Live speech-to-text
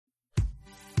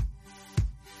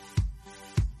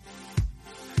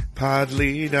Pod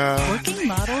leader. Working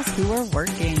models who are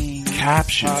working.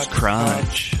 Captions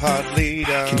crunch. Pod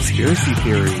leader. Conspiracy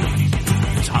theory.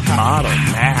 Top model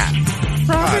math.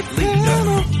 Pod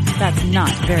leader. That's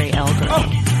not very elder.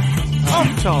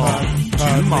 Too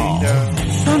small.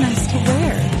 So nice to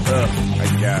wear.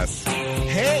 I guess.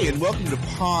 Hey, and welcome to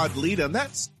Pod Leader.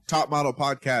 That's Top Model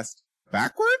Podcast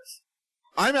backwards.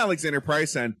 I'm Alexander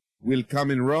Price, and we'll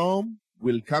come in Rome.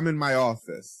 We'll come in my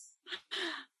office.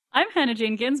 I'm Hannah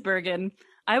Jane Ginsburg, and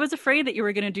I was afraid that you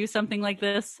were going to do something like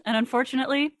this, and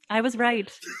unfortunately, I was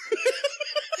right.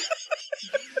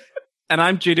 And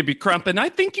I'm JW Crump, and I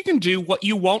think you can do what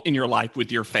you want in your life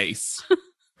with your face.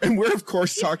 And we're, of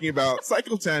course, talking about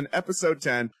Cycle 10, Episode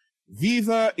 10,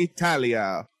 Viva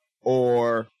Italia,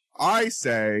 or I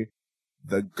say,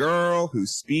 The Girl Who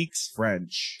Speaks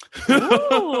French.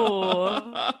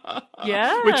 Ooh.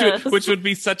 Yes. Which would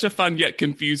be such a fun yet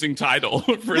confusing title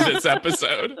for this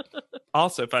episode.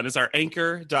 Also fun is our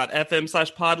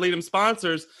anchor.fm/podleadum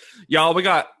sponsors. Y'all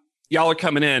are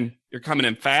coming in. You're coming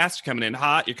in fast, you're coming in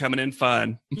hot, you're coming in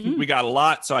fun. We got a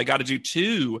lot, so I got to do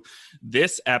two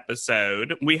this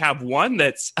episode. We have one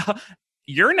that's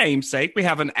your namesake. We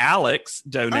have an Alex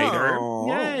donator. Oh.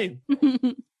 Yay.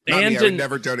 I would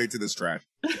never donate to this trash.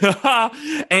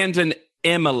 And an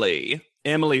Emily.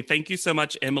 Emily, thank you so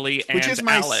much, Emily and Which is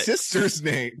my Alex. sister's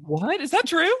name. What? Is that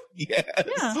true? Yes.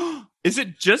 Yeah. Is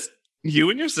it just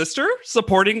you and your sister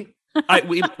supporting?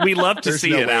 We love to There's see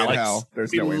no it, way in Alex. hell.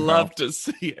 There's we no way in love hell. to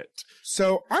see it.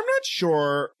 So I'm not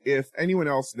sure if anyone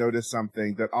else noticed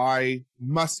something that I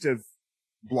must have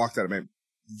blocked out of my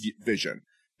vision,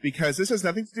 because this has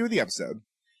nothing to do with the episode.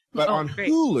 But on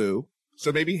great. Hulu,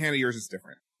 so maybe Hannah, yours is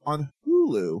different. On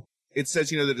Hulu, it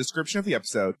says, the description of the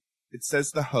episode, it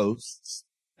says the hosts,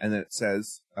 and then it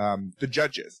says the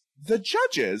judges. The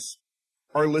judges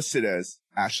are listed as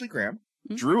Ashley Graham,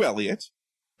 Drew Elliott,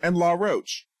 and Law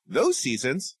Roach. Those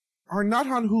seasons are not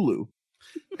on Hulu.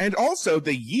 And also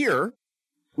the year,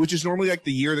 which is normally like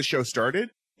the year the show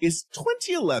started, is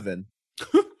 2011.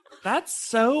 That's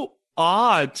so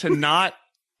odd to not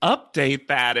update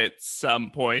that at some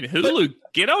point. Hulu,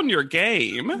 get on your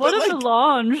game. What a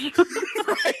melange.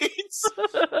 Right?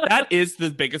 That is the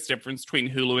biggest difference between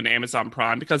Hulu and Amazon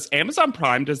Prime, because Amazon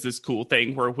Prime does this cool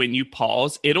thing where when you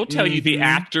pause, it'll tell you the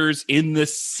actors in the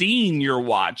scene you're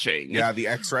watching. Yeah, the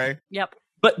X-ray. Yep.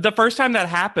 But the first time that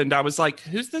happened, I was like,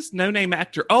 who's this no-name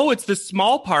actor? Oh, it's this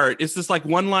small part. It's this like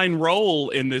one-line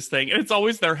role in this thing. And it's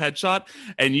always their headshot.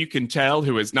 And you can tell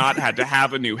who has not had to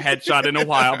have a new headshot in a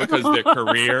while because their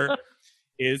career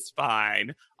is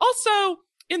fine. Also,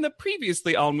 in the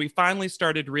previously on, we finally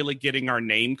started really getting our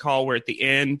name call where at the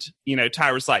end,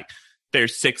 Tyra's like,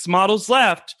 there's 6 models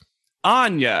left.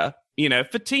 Anya,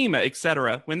 Fatima,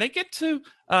 etc. When they get to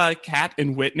Kat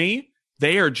and Whitney,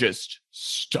 they are just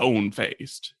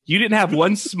stone-faced. You didn't have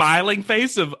one smiling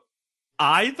face of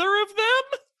either of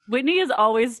them? Whitney is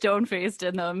always stone-faced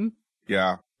in them.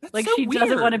 Yeah. That's Like, so she weird.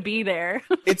 doesn't want to be there.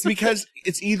 It's because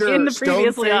it's either In the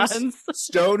previous stone-faced, Leons.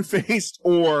 stone-faced,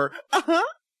 or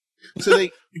So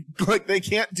they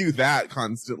can't do that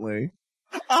constantly.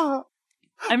 I'm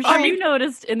sure you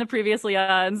noticed in the previous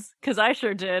Leons, because I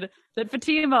sure did, that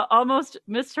Fatima almost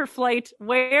missed her flight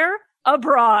where?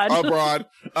 Abroad.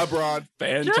 Abroad.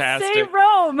 Fantastic. Just say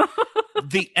Rome.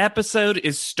 The episode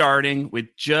is starting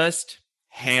with just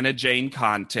Hannah Jane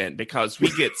content because we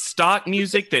get stock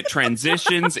music that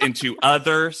transitions into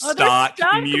other stock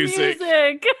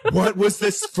music. What was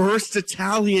this first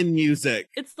Italian music?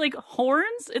 It's like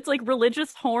horns. It's like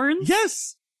religious horns.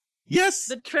 Yes.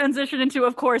 That transition into,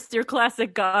 of course, your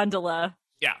classic gondola.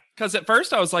 Yeah, because at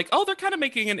first I was like, oh, they're kind of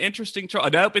making an interesting choice.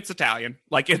 Nope, it's Italian.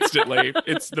 Like, instantly.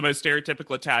 It's the most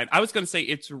stereotypical Italian. I was going to say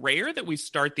it's rare that we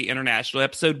start the international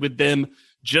episode with them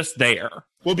just there.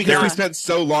 Well, because we spent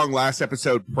so long last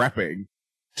episode prepping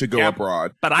to go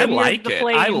abroad. But I like it.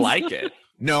 I like it.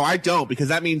 No, I don't, because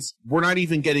that means we're not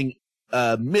even getting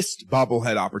a missed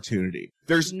bobblehead opportunity.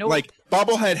 There's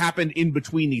bobblehead happened in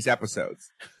between these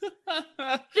episodes.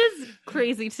 It is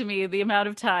crazy to me the amount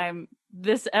of time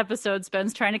this episode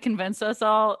spends trying to convince us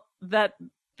all that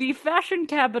the fashion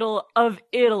capital of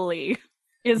Italy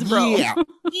is Rome.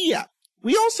 Yeah.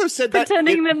 We also said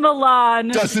pretending that Milan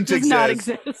does not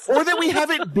exist, or that we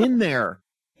haven't been there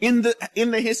in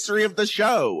the history of the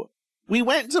show. We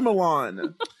went to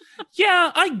Milan.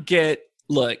 Yeah, I get.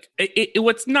 Look,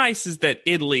 what's nice is that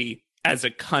Italy as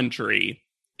a country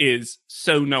is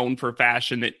so known for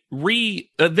fashion that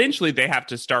eventually they have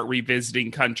to start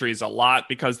revisiting countries a lot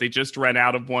because they just run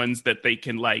out of ones that they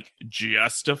can like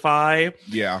justify.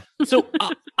 Yeah. So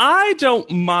I don't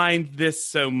mind this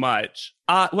so much.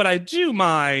 What I do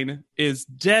mind is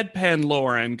deadpan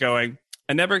Lauren going,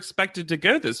 I never expected to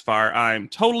go this far. I'm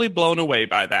totally blown away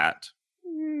by that.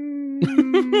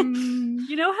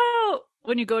 You know how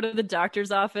when you go to the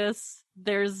doctor's office,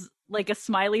 there's like a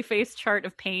smiley face chart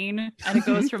of pain, and it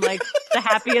goes from like the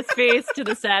happiest face to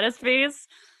the saddest face?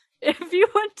 If you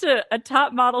went to a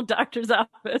top model doctor's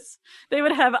office, they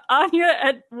would have Anya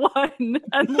at 1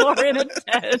 and Lauren at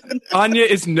 10. Anya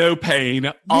is no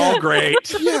pain. All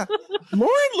great. Yeah.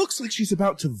 Lauren looks like she's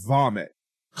about to vomit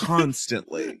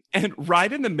constantly. And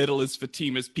right in the middle is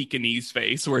Fatima's Pekingese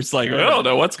face, where it's like, I don't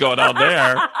know what's going on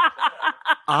there.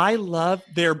 I love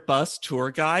their bus tour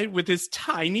guide with his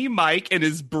tiny mic and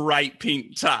his bright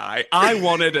pink tie. I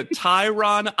wanted a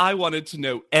Tyron. I wanted to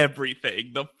know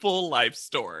everything, the full life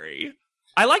story.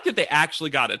 I like that they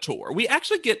actually got a tour. We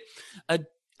actually get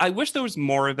I wish there was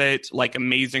more of it, like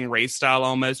Amazing Race style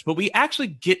almost, but we actually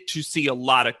get to see a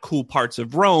lot of cool parts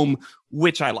of Rome,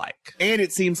 which I like. And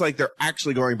it seems like they're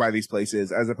actually going by these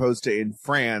places as opposed to in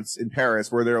France, in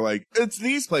Paris, where they're like, it's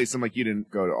these places. I'm like, you didn't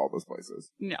go to all those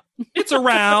places. No. It's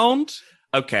around.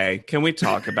 Okay, can we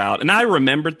talk about, and I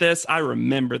remembered this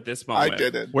moment. I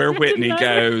didn't. Where Whitney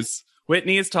goes.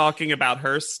 Whitney is talking about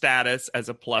her status as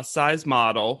a plus size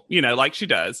model, you know, like she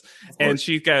does. And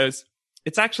she goes,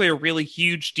 it's actually a really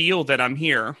huge deal that I'm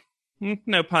here.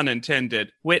 No pun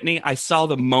intended. Whitney, I saw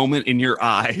the moment in your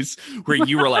eyes where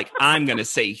you were like, I'm going to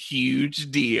say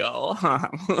huge deal.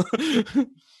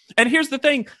 And here's the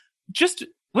thing. Just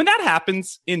when that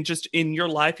happens in your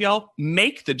life, y'all,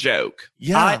 make the joke.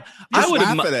 Yeah. I would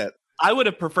laugh at it. I would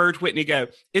have preferred Whitney go,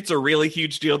 it's a really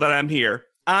huge deal that I'm here.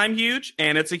 I'm huge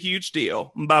and it's a huge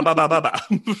deal. Ba, ba, ba, ba, ba.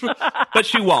 But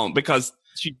she won't because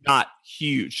she's not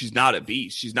huge. She's not a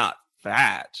beast. She's not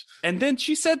fat. And then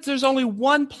she said there's only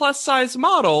one plus size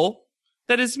model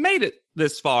that has made it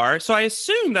this far. So I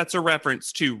assume that's a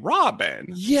reference to Robin.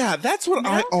 Yeah, that's what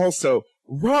I also.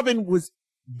 Robin was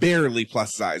barely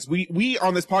plus size. We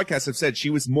on this podcast have said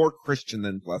she was more Christian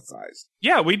than plus size.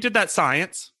 Yeah, we did that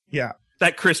science. Yeah.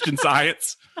 That Christian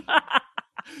science.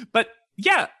 But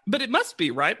yeah, but it must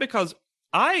be, right? Because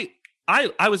I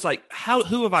was like,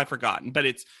 who have I forgotten? But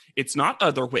it's not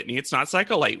other Whitney. It's not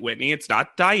Cycle 8 Whitney. It's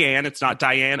not Diane. It's not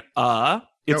Diane.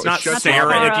 It's not just Sarah,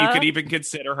 Robin. if you could even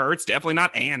consider her. It's definitely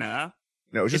not Anna.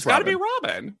 No, it's It's just got to Robin. be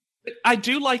Robin. I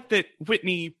do like that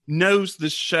Whitney knows the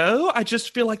show. I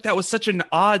just feel like that was such an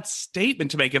odd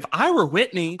statement to make. If I were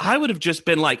Whitney, I would have just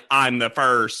been like, I'm the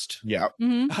first. Yeah.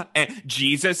 Mm-hmm. And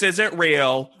Jesus isn't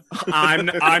real. I'm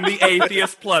the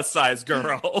atheist plus size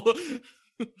girl.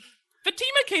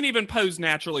 Fatima can't even pose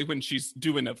naturally when she's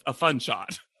doing a fun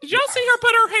shot. Did y'all see her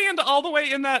put her hand all the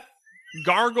way in that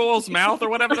gargoyle's mouth or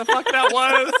whatever the fuck that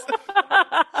was?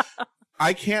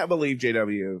 I can't believe,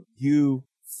 JW, you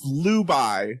flew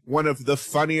by one of the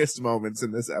funniest moments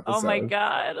in this episode. Oh my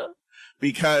God.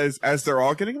 Because as they're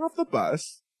all getting off the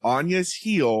bus, Anya's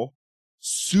heel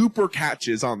super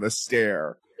catches on the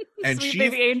stair. And Sweet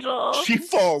baby angel. she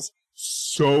falls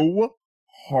so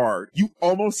hard. You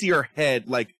almost see her head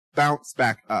like bounce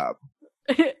back up.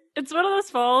 It's one of those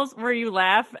falls where you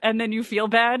laugh and then you feel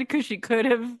bad because she could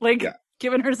have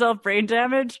given herself brain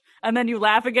damage, and then you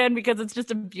laugh again because it's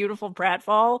just a beautiful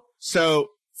pratfall. So,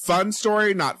 fun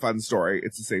story, not fun story.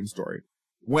 It's the same story.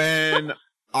 When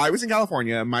I was in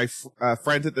California, my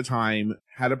friend at the time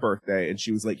had a birthday, and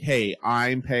she was like, hey,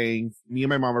 me and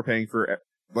my mom are paying for,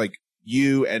 like,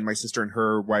 you and my sister and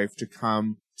her wife to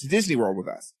come to Disney World with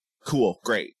us. Cool,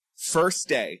 great. First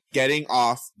day, getting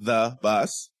off the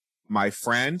bus, my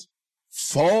friend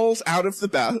falls out of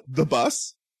the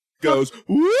bus, goes,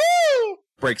 woo!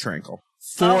 Breaks her ankle.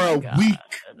 For a week,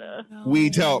 we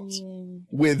dealt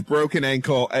with broken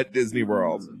ankle at Disney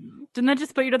World. Didn't that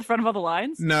just put you to the front of all the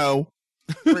lines? No.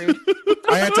 Rude.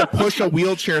 I had to push a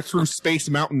wheelchair through Space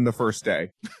Mountain the first day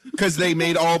because they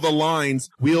made all the lines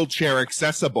wheelchair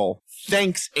accessible.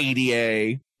 Thanks,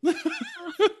 ADA.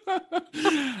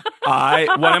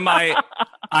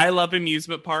 I love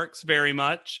amusement parks very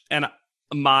much, and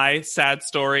my sad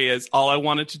story is all I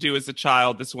wanted to do as a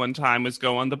child this one time was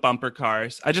go on the bumper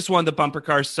cars. I just wanted the bumper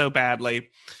cars so badly.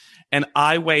 And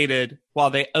I waited while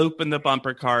they opened the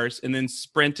bumper cars and then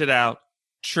sprinted out,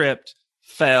 tripped,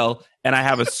 fell, and I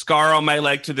have a scar on my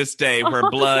leg to this day where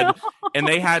blood, and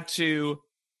they had to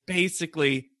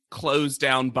basically close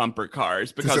down bumper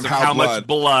cars because of how much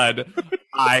blood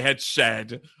I had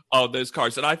shed on those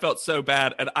cars. And I felt so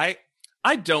bad. And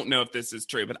I don't know if this is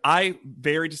true, but I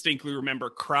very distinctly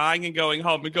remember crying and going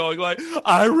home and going like,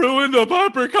 I ruined the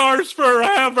bumper cars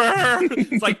forever.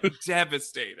 It's like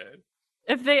devastated.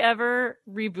 If they ever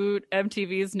reboot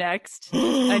MTV's Next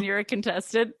and you're a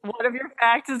contestant, one of your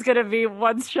facts is going to be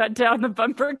once shut down the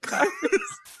bumper cars.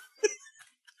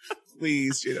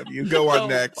 Please, JW, go on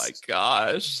next. Oh my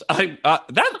gosh.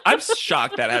 I'm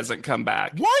shocked that hasn't come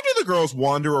back. Why do the girls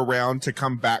wander around to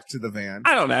come back to the van?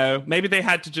 I don't know. Maybe they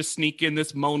had to just sneak in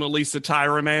this Mona Lisa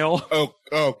Tyra mail. Oh,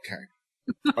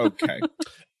 okay.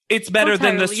 It's better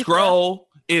than the Lisa. scroll.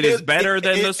 It is better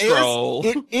than the scroll.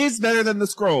 It is better than the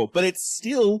scroll, but it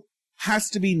still has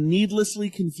to be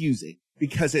needlessly confusing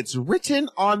because it's written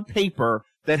on paper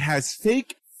that has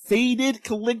fake faded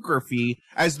calligraphy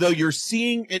as though you're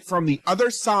seeing it from the other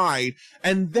side,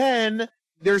 and then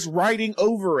there's writing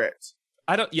over it.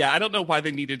 I don't know why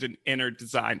they needed an inner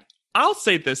design. I'll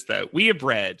say this though. We have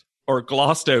read or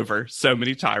glossed over so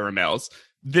many Tyra mails.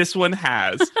 This one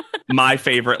has my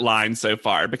favorite line so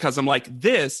far because I'm like,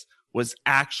 this was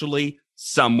actually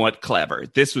somewhat clever.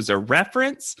 This was a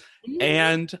reference,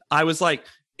 and I was like,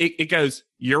 it goes,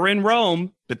 you're in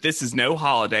Rome, but this is no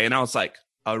holiday. And I was like,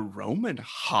 a Roman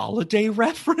holiday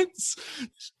reference?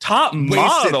 Top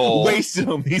model. Wasted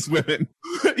on these women.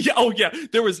 Yeah.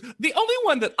 There was the only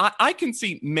one that I can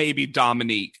see maybe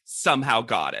Dominique somehow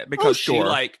got it because she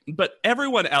but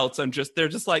everyone else they're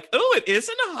just like, oh, it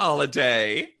isn't a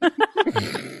holiday.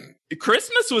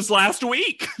 Christmas was last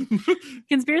week.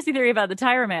 Conspiracy theory about the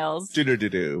Tyra mails.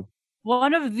 Do.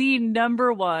 One of the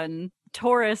number one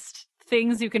tourist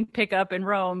things you can pick up in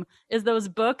Rome is those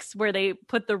books where they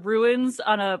put the ruins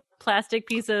on a plastic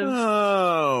piece of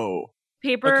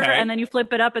paper, and then you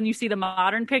flip it up and you see the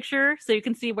modern picture, so you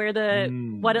can see where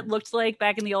what it looked like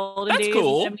back in the olden days.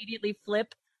 Cool. And immediately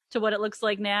flip to what it looks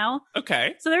like now.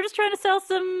 Okay. So they're just trying to sell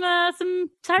some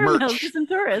Tyra mails to some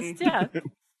tourists. Yeah.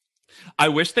 I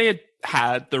wish they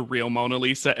had the real Mona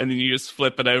Lisa and then you just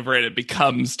flip it over and it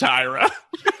becomes Tyra.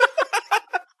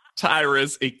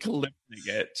 Tyra's eclipsing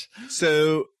it.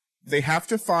 So they have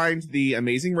to find the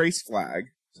Amazing Race flag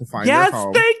to find their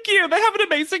home. Yes, thank you. They have an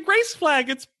Amazing Race flag.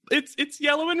 It's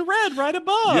yellow and red right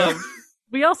above. Yeah.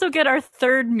 We also get our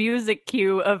third music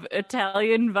cue of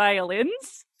Italian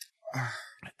violins.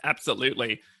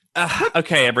 Absolutely.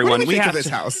 Okay, everyone. What do we think have of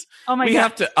this house. Oh my we god!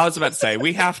 have to. I was about to say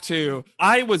we have to.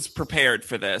 I was prepared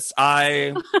for this.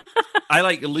 I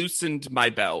loosened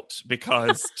my belt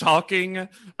because talking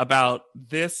about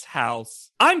this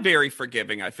house, I'm very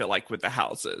forgiving. I feel like with the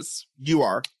houses, You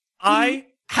are. I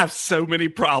have so many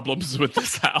problems with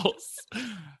this house,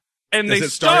 and Does they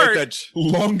it start start at the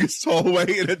longest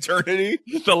hallway in eternity?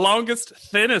 the longest,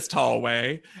 thinnest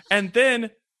hallway, and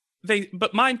then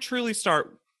but mine truly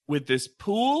start with this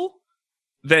pool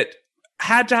that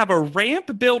had to have a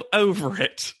ramp built over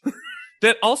it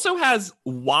that also has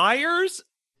wires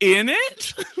in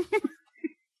it.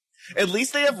 At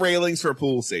least they have railings for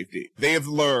pool safety. They have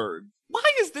learned. Why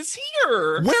is this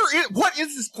here? What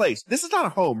is this place? This is not a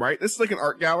home, right? This is like an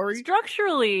art gallery.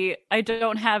 Structurally, I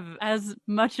don't have as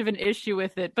much of an issue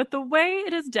with it, but the way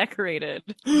it is decorated,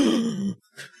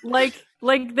 like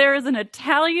there is an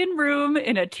Italian room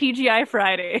in a TGI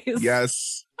Fridays.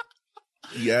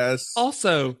 Yes.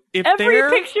 Also, if Every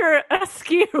picture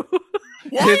askew.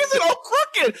 Why is it all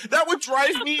crooked? That would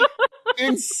drive me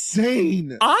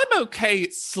insane. I'm okay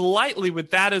slightly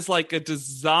with that as like a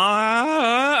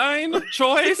design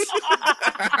choice.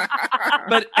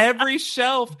 But every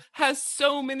shelf has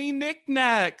so many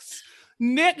knickknacks.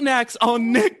 Knickknacks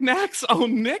on knickknacks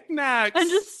on knickknacks. And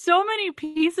just so many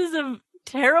pieces of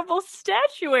terrible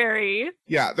statuary.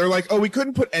 Yeah, they're like, oh, we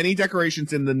couldn't put any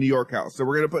decorations in the New York house, so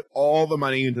we're going to put all the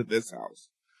money into this house.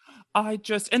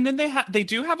 And then they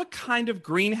do have a kind of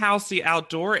greenhousey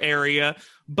outdoor area,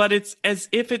 but it's as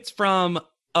if it's from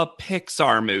a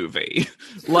Pixar movie.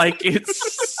 Like,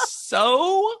 it's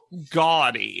so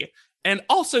gaudy. And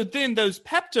also then those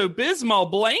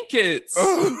Pepto-Bismol blankets.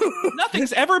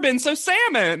 Nothing's ever been so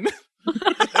salmon.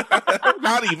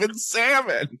 Not even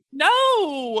salmon.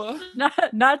 No.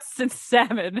 Not since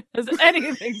salmon has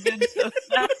anything been so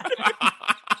salmon.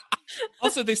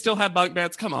 Also, they still have bunk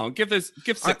beds. Come on, give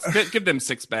them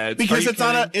 6 beds. Because it's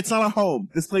not a home.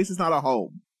 This place is not a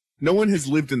home. No one has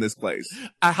lived in this place.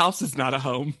 A house is not a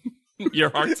home. Your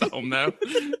heart's a home, though.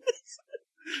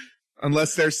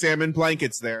 Unless there's salmon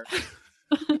blankets there.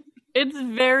 It's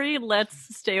very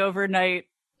let's stay overnight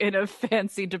in a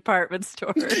fancy department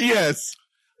store. Yes.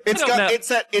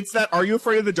 It's that Are You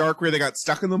Afraid of the Dark where they got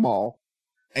stuck in the mall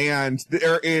and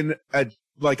they're in a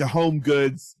Home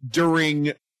Goods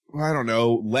during, I don't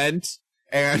know, Lent,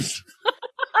 and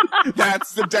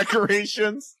That's the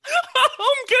decorations.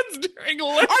 Home goods during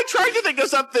Lent. I tried to think of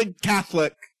something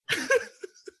Catholic.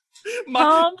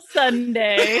 Palm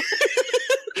Sunday.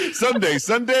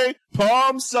 Sunday,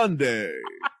 Palm Sunday.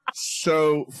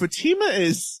 So Fatima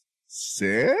is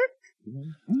sick?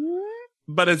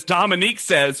 But as Dominique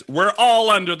says, we're all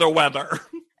under the weather.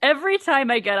 Every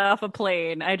time I get off a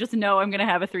plane, I just know I'm going to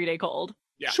have a 3-day cold.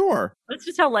 Yeah. Sure. That's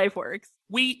just how life works.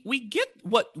 We get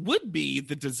what would be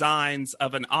the designs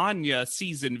of an Anya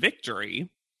season victory,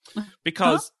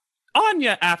 because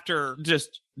Anya, after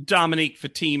just Dominique,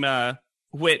 Fatima,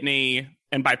 Whitney,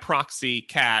 and by proxy,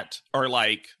 Kat are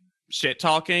like shit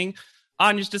talking,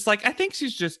 Anya's just like, I think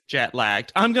she's just jet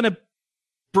lagged. I'm going to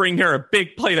bring her a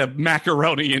big plate of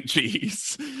macaroni and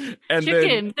cheese. And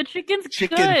Chicken. The chicken's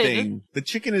Chicken good. thing. The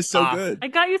chicken is so good. I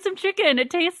got you some chicken. It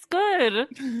tastes good.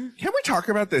 Can we talk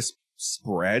about this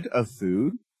spread of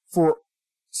food for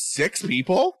 6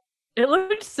 people? It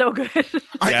looked so good.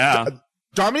 Yeah.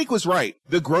 Dominique was right.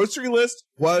 The grocery list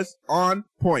was on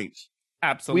point.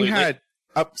 Absolutely. We had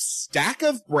a stack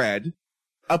of bread,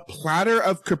 a platter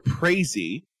of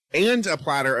caprese, and a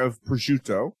platter of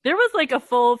prosciutto. There was like a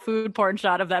full food porn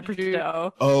shot of that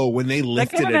prosciutto. Oh, when they That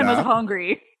lifted kind of it man was up.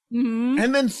 hungry. Mm-hmm.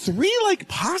 And then 3 like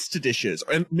pasta dishes,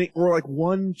 or like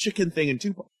 1 chicken thing and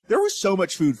 2. There was so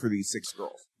much food for these 6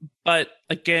 girls. But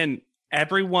again,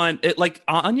 everyone,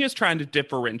 Anya's trying to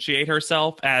differentiate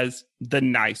herself as the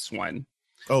nice one,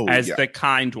 as the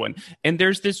kind one. And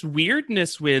there's this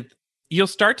weirdness you'll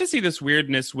start to see this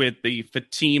weirdness with the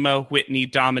Fatima, Whitney,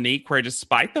 Dominique, where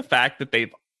despite the fact that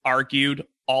they've argued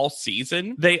all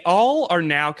season, they all are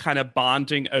now kind of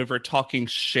bonding over talking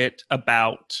shit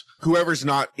about whoever's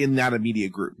not in that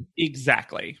immediate group.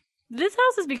 Exactly. This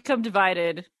house has become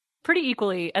divided pretty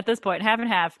equally at this point, half and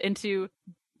half, into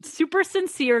super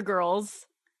sincere girls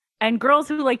and girls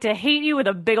who like to hate you with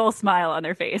a big old smile on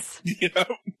their face.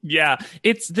 Yeah.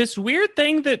 It's this weird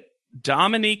thing that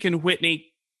Dominique and Whitney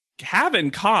have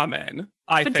in common.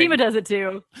 Fatima does it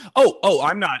too. Oh,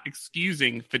 I'm not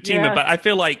excusing Fatima, Yeah. but I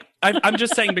feel like I'm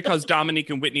just saying because Dominique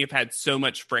and Whitney have had so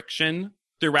much friction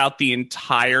throughout the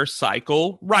entire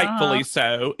cycle, rightfully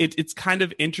so. It's kind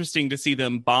of interesting to see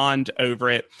them bond over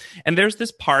it. And there's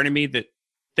this part of me that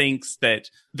thinks that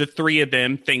the 3 of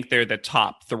them think they're the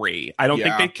top 3. I don't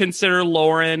think they consider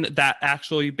Lauren that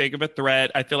actually big of a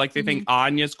threat. I feel like they think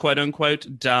Anya's quote unquote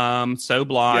dumb, so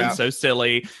blonde, so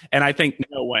silly. And I think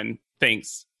no one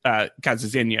thinks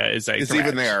Kazuzinya is a threat.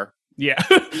 even there. Yeah.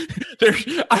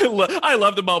 I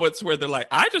love the moments where they're like,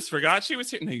 I just forgot she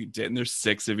was here. No, you didn't. There's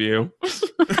 6 of you.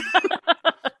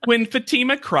 When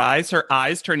Fatima cries, her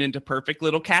eyes turn into perfect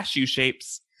little cashew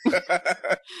shapes.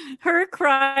 Her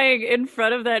crying in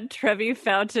front of that Trevi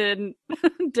Fountain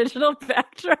digital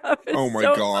backdrop is Oh my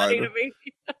so God. funny to me.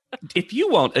 If you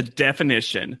want a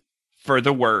definition for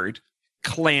the word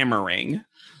clamoring,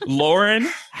 Lauren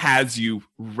has you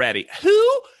ready.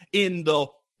 Who in the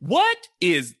what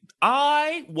is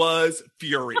I was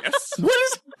furious. What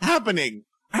is happening?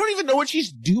 I don't even know what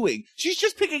she's doing. She's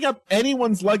just picking up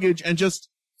anyone's luggage and just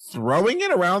throwing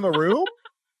it around the room.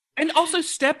 And also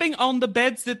stepping on the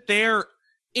beds that they're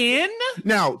in.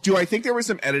 Now, do I think there was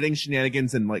some editing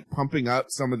shenanigans and like pumping up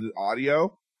some of the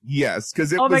audio? Yes,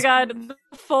 because Oh my God, the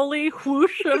Foley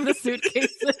whoosh of the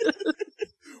suitcases.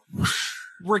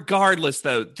 Regardless,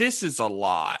 though, this is a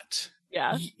lot.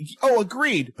 Yeah. Oh,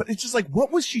 agreed. But it's just like,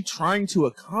 what was she trying to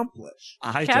accomplish?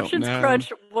 I Captions don't know.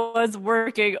 Crunch was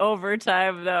working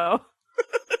overtime, though.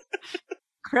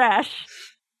 Crash.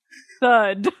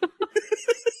 Thud.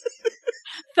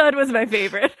 Thud was my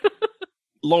favorite.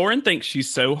 Lauren thinks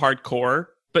she's so hardcore,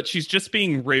 but she's just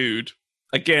being rude.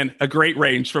 Again, a great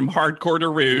range from hardcore to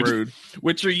rude.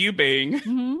 Which are you being?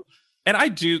 Mm-hmm. And I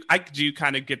do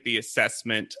kind of get the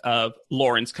assessment of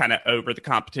Lauren's kind of over the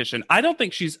competition. I don't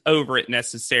think she's over it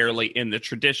necessarily in the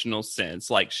traditional sense,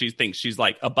 like she thinks she's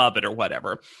like above it or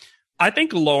whatever. I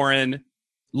think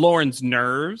Lauren's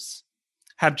nerves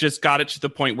have just got it to the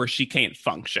point where she can't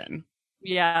function.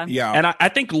 Yeah. Yeah. And I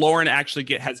think Lauren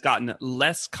actually has gotten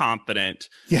less confident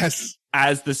Yes.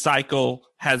 as the cycle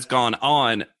has gone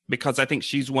on, because I think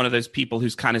she's one of those people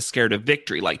who's kind of scared of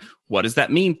victory. Like, what does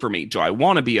that mean for me? Do I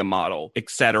want to be a model?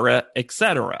 Et cetera, et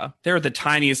cetera. There are the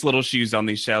tiniest little shoes on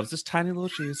these shelves. Just tiny little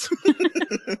shoes.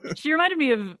 She reminded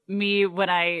me of me when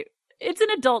it's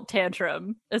an adult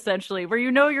tantrum, essentially, where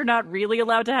you know you're not really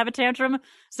allowed to have a tantrum,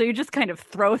 so you just kind of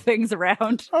throw things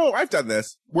around. Oh, I've done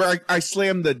this. Where I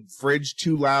slam the fridge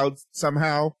too loud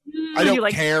somehow. I don't You,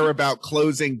 like, care about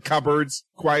closing cupboards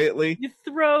quietly. You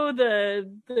throw the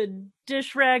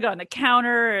dish rag on the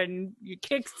counter and you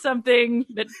kick something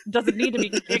that doesn't need to be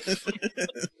kicked.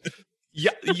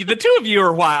 Yeah, the two of you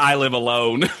are why I live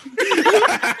alone.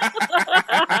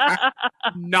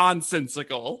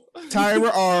 Nonsensical.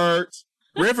 Tyra Art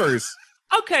Rivers.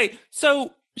 Okay,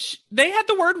 so they had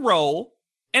the word roll,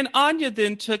 and Anya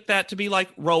then took that to be like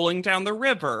rolling down the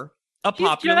river. A She's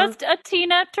popular. just a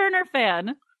Tina Turner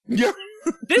fan. Yeah.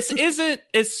 This isn't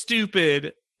as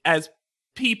stupid as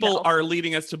people No. are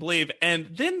leading us to believe. And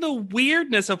then the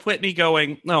weirdness of Whitney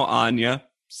going, "No, Anya,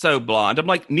 so blonde." I'm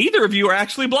like, neither of you are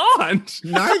actually blonde.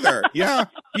 Neither. Yeah.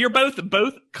 You're both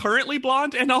currently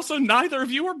blonde, and also neither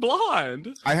of you are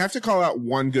blonde. I have to call out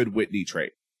one good Whitney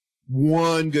trait.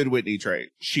 One good Whitney trait.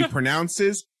 She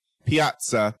pronounces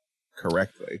piazza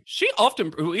correctly. She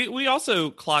often. We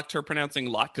also clocked her pronouncing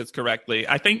latkes correctly.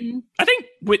 I think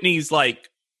Whitney's like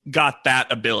got that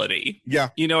ability. Yeah.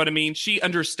 You know what I mean? She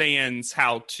understands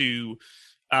how to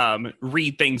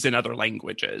read things in other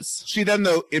languages. She then,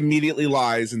 though, immediately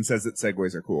lies and says that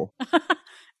segues are cool.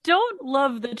 Don't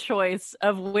love the choice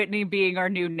of Whitney being our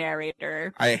new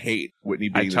narrator. I hate Whitney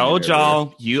being I the told narrator.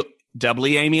 y'all, you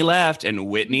doubly Amy left and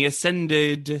Whitney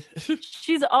ascended.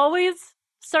 She's always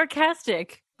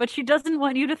sarcastic, but she doesn't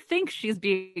want you to think she's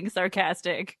being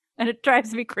sarcastic. And it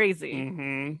drives me crazy.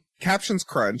 Mm-hmm. Captions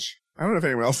crunch. I don't know if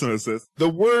anyone else knows this. The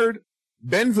word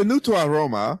benvenuto a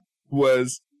Roma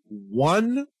was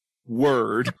one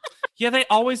word. Yeah, they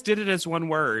always did it as one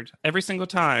word every single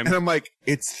time. And I'm like,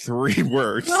 it's 3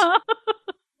 words.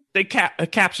 They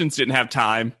captions didn't have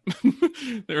time.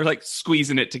 They were like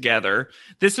squeezing it together.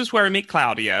 This is where I meet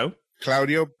Claudio,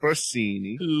 Claudio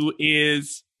Brasini. who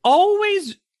is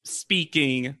always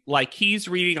speaking like he's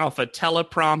reading off a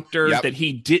teleprompter Yep. that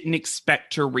he didn't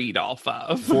expect to read off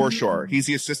of. For sure. He's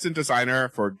the assistant designer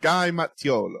for Guy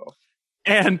Mattiolo.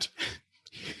 And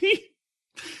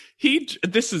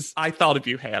this is, I thought of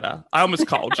you, Hannah. I almost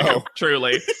called you, Oh.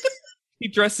 truly. He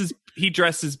dresses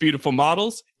beautiful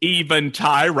models, even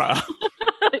Tyra.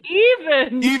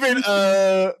 Even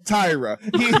Tyra.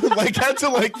 He had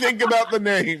to think about the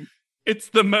name. It's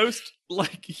the most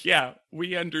yeah,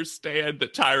 we understand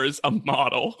that Tyra's a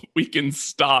model. We can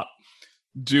stop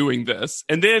doing this.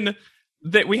 And then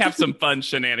that we have some fun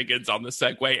shenanigans on the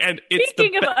segue. And it's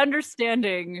Speaking of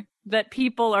understanding that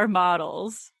people are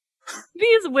models,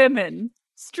 these women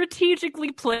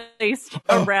strategically placed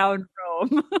around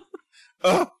Rome.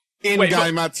 In Wait, Guy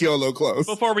Mattiolo clothes.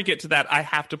 Before we get to that, I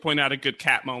have to point out a good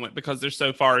cat moment because they're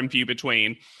so far in few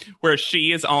between, where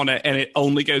she is on it and it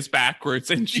only goes backwards,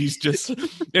 and she's just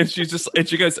and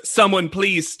she goes, "Someone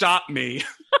please stop me,"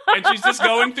 and she's just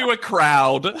going through a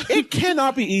crowd. It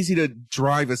cannot be easy to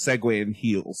drive a Segway in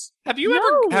heels. Have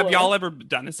y'all ever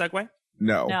done a Segway?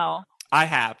 No. No. I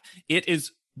have. It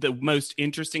is the most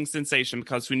interesting sensation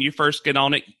because when you first get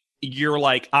on it, you're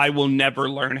like, I will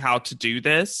never learn how to do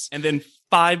this. And then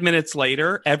 5 minutes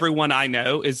later, everyone I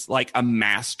know is like a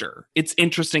master. It's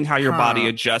interesting how your body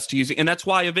adjusts to using, and that's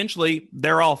why eventually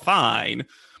they're all fine.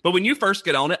 But when you first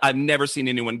get on it, I've never seen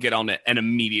anyone get on it and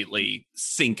immediately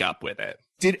sync up with it.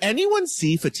 Did anyone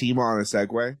see Fatima on a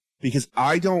Segway? Because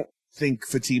I don't think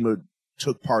Fatima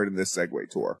took part in this Segway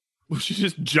tour. Was she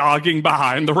just jogging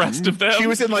behind the rest of them? She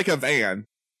was in a van.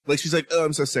 She's like, oh,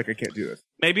 I'm so sick, I can't do this.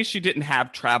 Maybe she didn't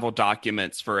have travel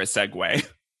documents for a Segway.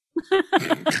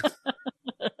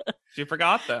 She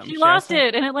forgot them. She lost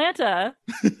it in Atlanta.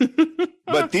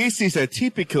 But this is a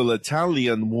typical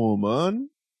Italian woman.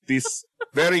 This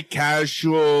very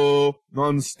casual,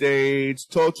 non-stage,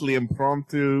 totally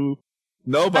impromptu.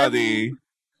 Nobody.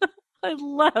 I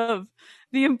love.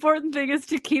 The important thing is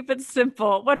to keep it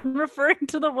simple when referring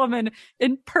to the woman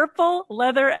in purple,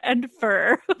 leather, and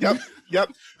fur. Yep.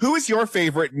 Who is your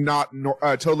favorite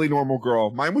totally normal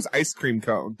girl? Mine was Ice Cream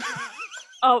Cone.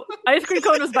 Oh, Ice Cream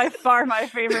Cone was by far my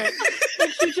favorite.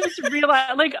 And she just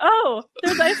realized, oh,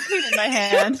 there's ice cream in my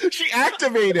hand. She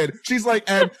activated. She's like,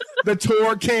 and the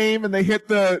tour came and they hit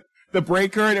the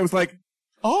breaker and it was like,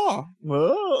 oh,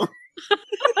 whoa.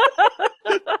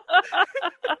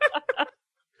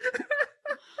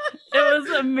 It was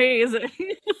amazing.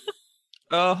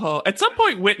 Oh, at some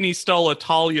point, Whitney stole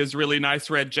Atalia's really nice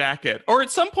red jacket. Or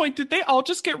at some point, did they all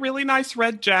just get really nice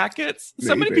red jackets?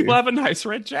 So many Maybe. people have a nice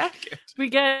red jacket. We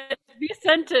get the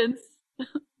sentence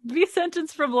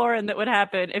from Lauren that would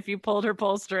happen if you pulled her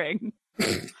pull string.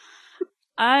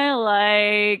 I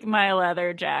like my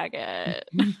leather jacket.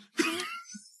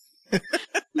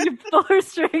 You pull her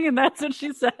string and that's what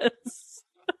she says.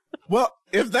 Well,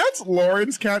 if that's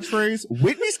Lauren's catchphrase,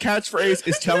 Whitney's catchphrase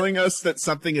is telling us that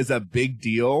something is a big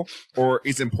deal or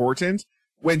is important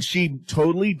when she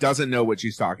totally doesn't know what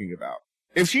she's talking about.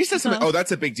 If she says something, oh,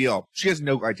 that's a big deal, she has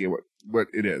no idea what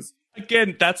it is.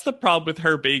 Again, that's the problem with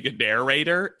her being a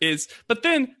narrator but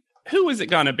then who is it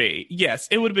going to be? Yes,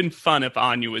 it would have been fun if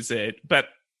Anya was it, but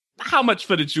how much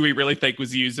footage do we really think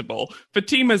was usable?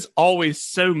 Fatima's always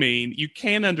so mean. You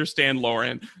can't understand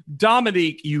Lauren.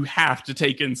 Dominique, you have to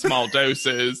take in small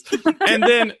doses. And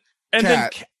then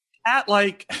Kat,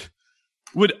 like,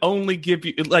 would only give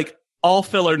you, like, all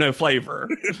filler, no flavor.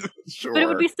 Sure. But it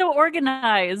would be so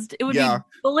organized. It would be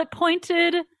bullet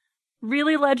pointed,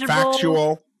 really legible.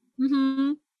 Factual.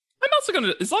 Mm-hmm. I'm also going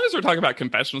to, as long as we're talking about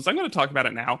confessionals, I'm going to talk about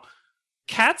it now.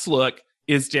 Kat's look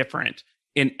is different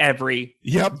in every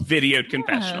videoed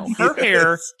confessional. Her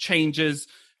hair changes.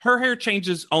 Her hair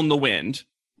changes on the wind.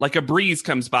 Like a breeze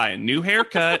comes by, a new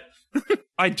haircut.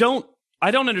 I don't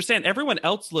understand. Everyone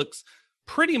else looks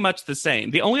pretty much the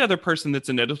same. The only other person that's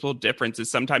a noticeable difference is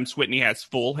sometimes Whitney has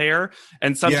full hair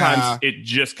and sometimes it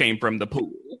just came from the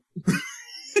pool.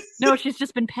 No, she's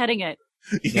just been petting it.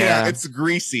 Yeah, it's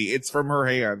greasy. It's from her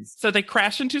hands. So they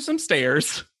crash into some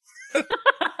stairs.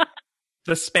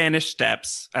 The Spanish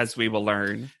Steps, as we will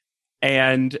learn.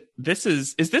 And this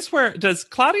is this where, does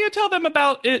Claudia tell them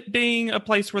about it being a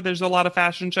place where there's a lot of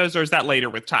fashion shows, or is that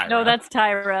later with Tyra? No, that's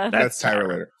Tyra. That's Tyra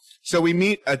later. So we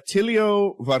meet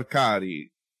Attilio Varcari,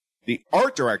 the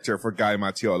art director for Guy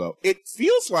Mattiolo. It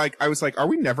feels like, I was like, are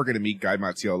we never going to meet Guy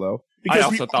Mattiolo? Because I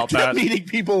also thought that. Meeting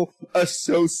people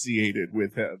associated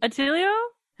with him. Attilio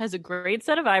has a great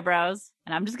set of eyebrows,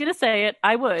 and I'm just going to say it.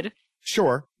 I would.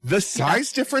 Sure. The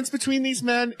size difference between these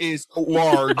men is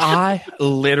large. I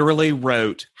literally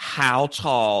wrote, how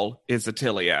tall is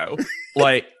Attilio?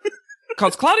 Like,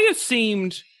 because Claudia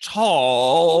seemed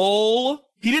tall.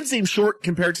 He didn't seem short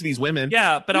compared to these women.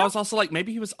 Yeah, but I was also like,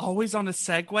 maybe he was always on a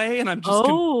Segway, and I'm just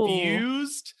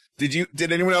confused.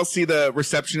 Did anyone else see the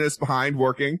receptionist behind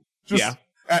working? Just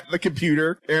at the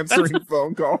computer answering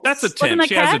phone calls. That's a tip.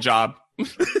 She has a job.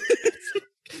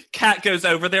 Kat goes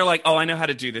over there like, oh, I know how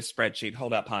to do this spreadsheet.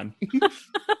 Hold up, hon.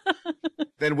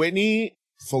 Then Whitney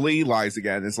fully lies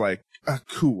again. Is like,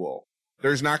 cool.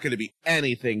 There's not going to be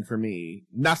anything for me.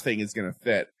 Nothing is going to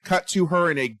fit. Cut to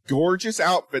her in a gorgeous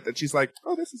outfit that she's like,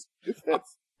 oh, it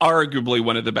fits. Arguably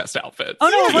one of the best outfits. Oh,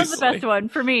 no, it was the best one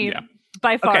for me. Yeah.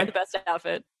 By far the best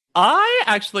outfit.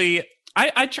 I'm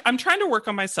trying to work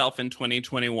on myself in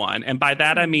 2021. And by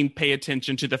that, I mean pay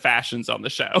attention to the fashions on the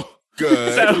show.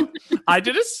 Good. So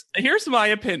here's my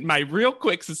opinion, my real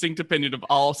quick, succinct opinion of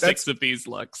all six of these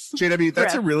looks. JW,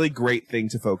 that's a really great thing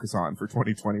to focus on for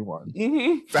 2021.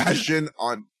 Mm-hmm. Fashion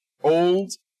on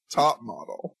old top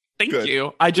model. Thank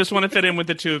you. I just want to fit in with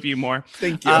the two of you more.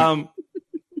 Thank you.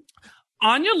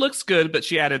 Anya looks good, but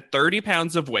she added 30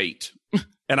 pounds of weight.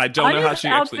 And I don't know how she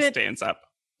actually stands up.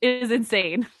 It is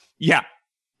insane. Yeah.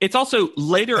 It's also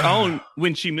later on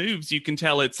when she moves, you can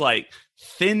tell it's like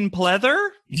thin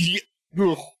pleather. Yeah.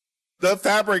 The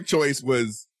fabric choice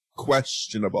was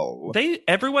questionable.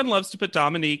 Everyone loves to put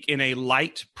Dominique in a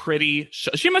light, pretty.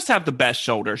 She must have the best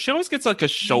shoulder. She always gets like a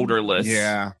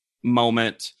shoulderless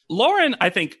moment. Lauren, I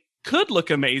think, could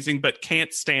look amazing, but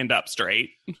can't stand up straight.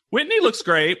 Whitney looks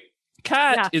great.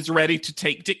 Kat is ready to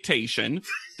take dictation.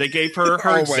 They gave her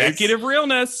executive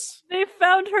realness. They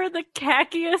found her the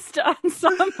khakkiest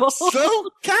ensemble. So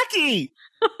khaki!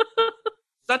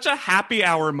 Such a happy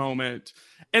hour moment.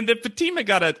 And then Fatima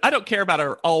got I don't care about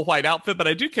her all white outfit, but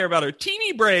I do care about her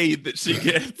teeny braid that she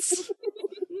gets.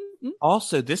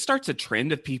 Also, this starts a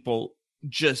trend of people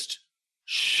just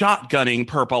shotgunning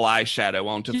purple eyeshadow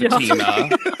onto Fatima.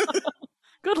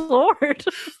 Good Lord.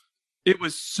 It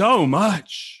was so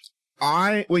much.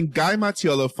 When Guy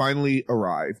Mattiolo finally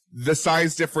arrived, the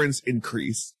size difference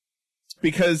increased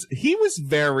because he was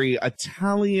very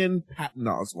Italian Patton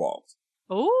Oswalt.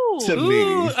 To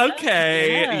me. Okay.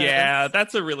 Yes. Yeah,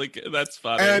 that's a really good, that's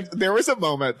funny. And there was a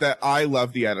moment that I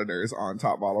love the editors on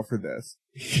Top Model for this.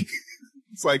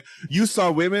 It's like, you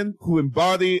saw women who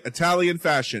embody Italian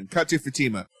fashion. Cut to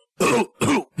Fatima.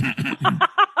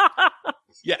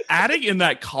 Yeah, adding in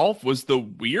that cough was the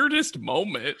weirdest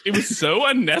moment. It was so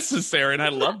unnecessary, and I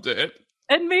loved it.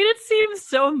 It made it seem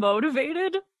so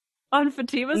motivated on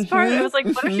Fatima's part. I was like,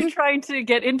 what is she trying to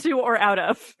get into or out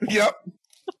of? Yep.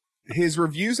 His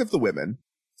reviews of the women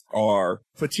are,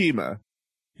 Fatima,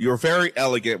 you're very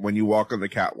elegant when you walk on the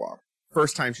catwalk.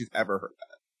 First time she's ever heard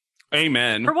that.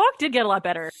 Amen. Her walk did get a lot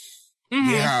better.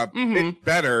 Mm-hmm. Yeah, bit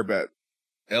better, but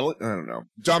I don't know.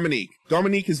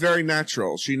 Dominique is very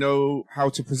natural. She know how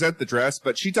to present the dress,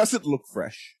 but she doesn't look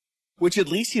fresh, which at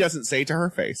least he doesn't say to her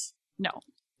face. No.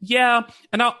 Yeah,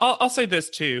 and I'll say this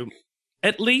too.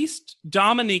 At least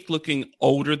Dominique looking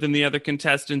older than the other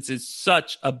contestants is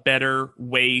such a better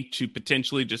way to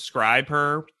potentially describe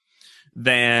her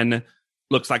than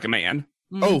looks like a man.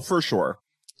 Oh, for sure.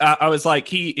 I was like,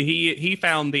 he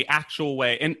found the actual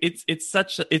way, and it's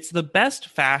the best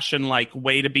fashion like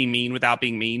way to be mean without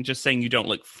being mean. Just saying you don't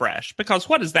look fresh, because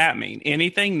what does that mean?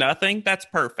 Anything, nothing. That's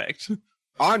perfect.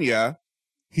 Anya,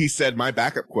 he said, my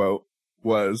backup quote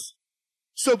was,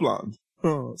 "So blonde,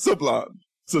 oh, so blonde,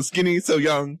 so skinny, so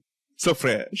young, so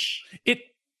fresh." It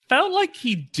felt like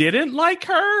he didn't like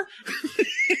her.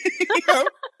 Yeah.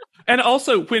 And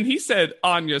also, when he said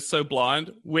Anya's so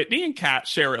blonde, Whitney and Kat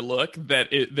share a look that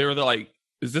they're like,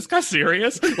 "Is this guy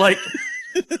serious? Like,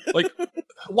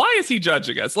 why is he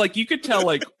judging us?" Like, you could tell,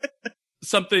 like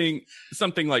something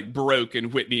like broke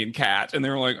in Whitney and Kat, and they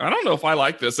were like, "I don't know if I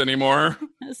like this anymore."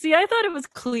 See, I thought it was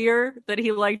clear that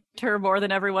he liked her more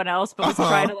than everyone else, but was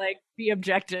trying to like be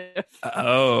objective.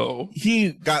 Oh,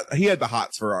 He had the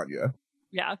hots for Anya,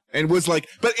 Yeah. and was like,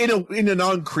 but in a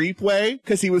non-creep way,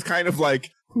 because he was kind of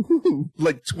like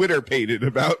Twitter pated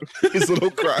about his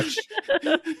little crush.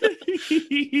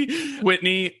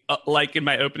 Whitney, like in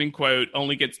my opening quote,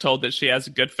 only gets told that she has a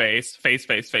good face.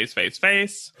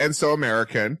 And so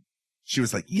American. She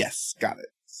was like, "Yes, got it."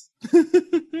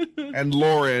 And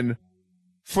Lauren,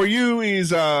 "For you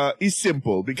is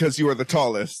simple because you are the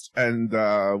tallest and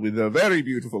with very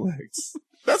beautiful legs."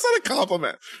 That's not a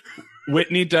compliment.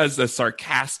 Whitney does a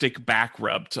sarcastic back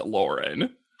rub to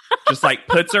Lauren. Just like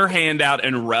puts her hand out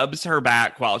and rubs her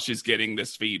back while she's getting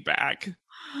this feedback.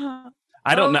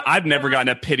 I don't know. I've never gotten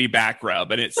a pity back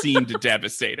rub, and it seemed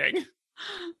devastating.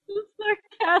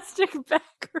 Sarcastic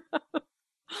back rub.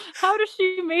 How does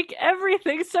she make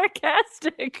everything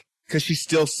sarcastic? Because she's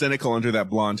still cynical under that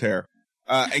blonde hair.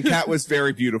 And Kat was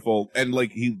very beautiful, and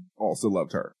like he also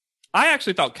loved her. I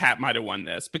actually thought Kat might have won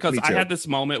this, because Me I too. had this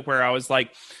moment where I was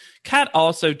like, Kat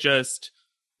also just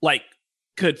like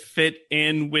could fit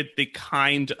in with the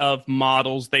kind of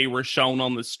models they were shown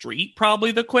on the street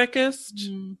probably the quickest.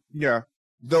 Yeah.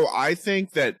 Though I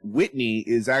think that Whitney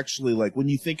is actually like, when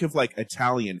you think of like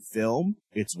Italian film,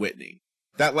 it's Whitney.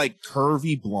 That like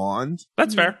curvy blonde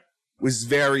That's fair. was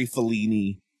very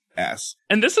Fellini-esque.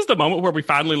 And this is the moment where we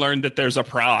finally learned that there's a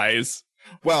prize.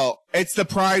 Well, it's the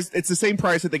prize. It's the same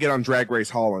prize that they get on Drag Race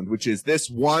Holland, which is this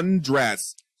one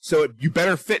dress. So you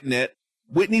better fit in it.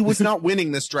 Whitney was not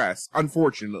winning this dress,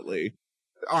 unfortunately.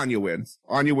 Anya wins.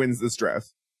 Anya wins this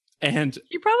dress. And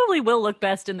She probably will look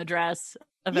best in the dress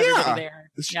of Yeah. everybody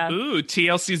there. Yeah. ooh,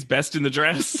 TLC's best in the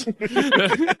dress.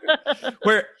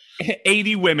 Where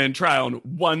 80 women try on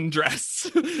one dress,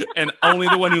 and only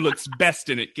the one who looks best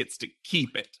in it gets to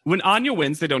keep it. When Anya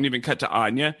wins, they don't even cut to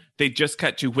Anya. They just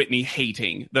cut to Whitney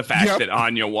hating the fact Yep. that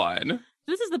Anya won.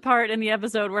 This is the part in the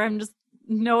episode where I'm just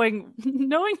knowing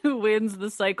who wins the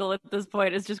cycle at this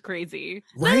point is just crazy.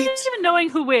 Right? Not even knowing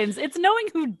who wins. It's knowing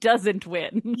who doesn't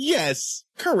win. Yes,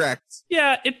 correct.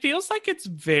 Yeah, it feels like it's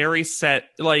very set.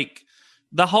 Like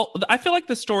I feel like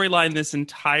the storyline this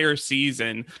entire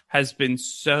season has been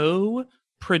so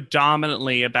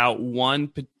predominantly about one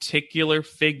particular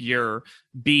figure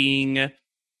being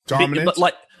Dominant. but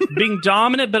like being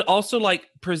dominant, but also like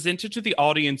presented to the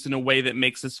audience in a way that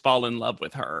makes us fall in love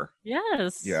with her.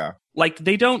 Yes. Yeah. Like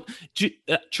they don't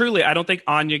truly, I don't think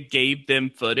Anya gave them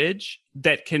footage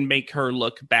that can make her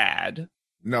look bad.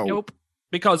 No. Nope.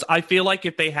 Because I feel like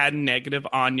if they had negative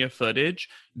Anya footage,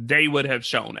 they would have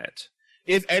shown it.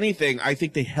 If anything, I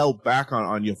think they held back on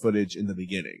Anya footage in the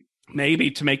beginning.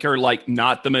 Maybe to make her like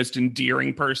not the most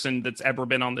endearing person that's ever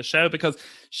been on the show, because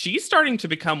she's starting to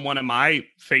become one of my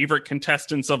favorite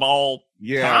contestants of all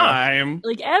Yeah. time.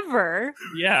 Like ever.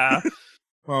 Yeah.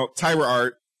 Well, Tyra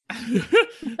Art.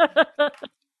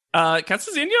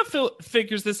 Katsuzenia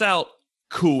figures this out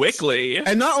quickly.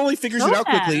 And not only figures So it out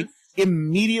quickly, fast.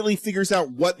 immediately figures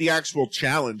out what the actual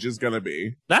challenge is going to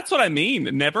be. That's what I mean.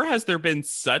 Never has there been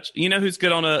such, who's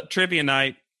good on a trivia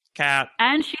night? Kat.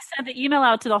 And she sent the email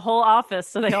out to the whole office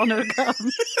so they all know to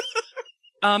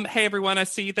come. Hey everyone, I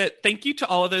see that. Thank you to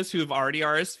all of those who have already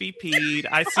RSVP'd.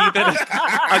 I see that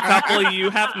a couple of you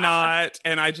have not,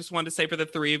 and I just want to say for the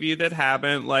three of you that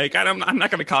haven't, like, I'm not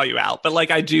going to call you out, but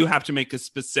like, I do have to make a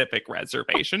specific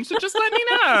reservation, so just let me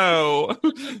know.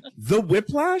 The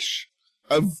whiplash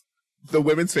of the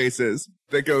women's faces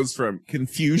that goes from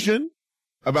confusion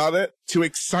about it to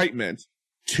excitement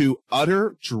to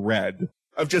utter dread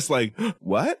of just like,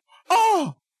 what?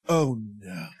 Oh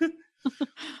no.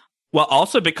 Well,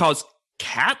 also because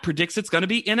Kat predicts it's going to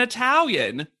be in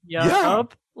Italian. Yeah.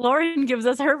 Lauren gives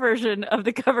us her version of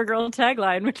the CoverGirl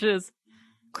tagline, which is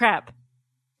crap,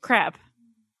 crap,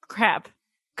 crap,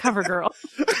 CoverGirl.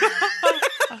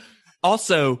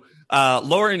 Also,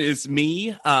 Lauren is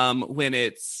me when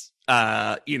it's,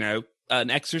 an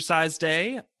exercise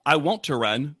day. I want to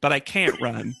run, but I can't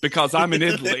run because I'm in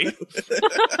Italy.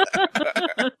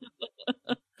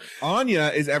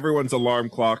 Anya is everyone's alarm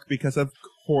clock because of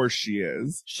course she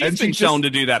is. She's been shown to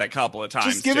do that a couple of times.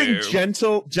 Just giving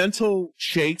too. gentle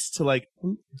shakes to like,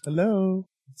 hello,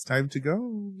 it's time to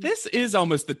go. This is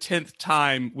almost the 10th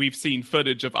time we've seen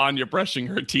footage of Anya brushing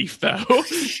her teeth, though.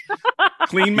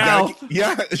 Clean mouth.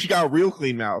 She got a real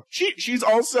clean mouth. She's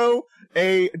also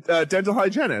a dental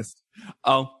hygienist.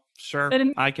 Oh, sure.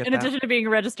 I get in that. addition to being a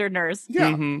registered nurse.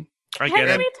 Yeah. Mm-hmm. I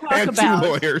get it. And two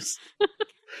lawyers.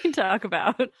 We talk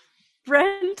about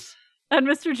Brent and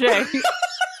Mr. J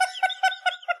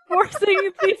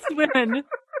forcing these women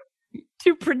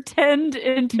to pretend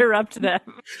interrupt them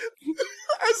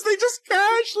as they just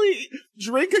casually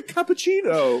drink a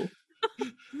cappuccino.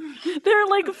 They're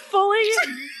like fully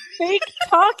fake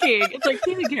talking. It's like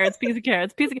peas and carrots, peas and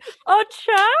carrots, peas and oh,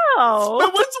 ciao.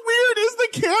 But what's weird is the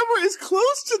camera is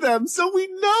close to them, so we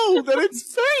know that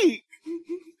it's fake.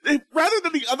 Rather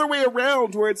than the other way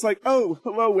around, where it's like, oh,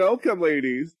 hello, welcome,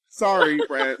 ladies. Sorry,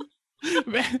 Brent.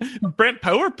 Brent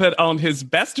Power put on his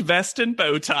best vest and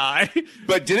bow tie.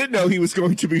 But didn't know he was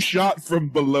going to be shot from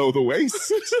below the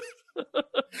waist.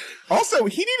 Also,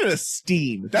 he needed a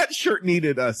steam. That shirt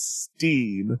needed a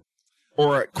steam.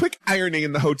 Or a quick ironing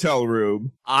in the hotel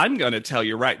room. I'm going to tell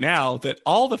you right now that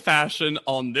all the fashion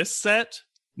on this set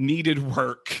needed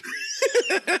work.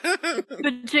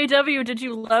 But JW, did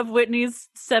you love Whitney's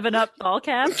 7-Up ball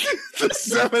cap? The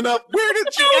 7-Up? Where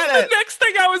did she That get was it? the next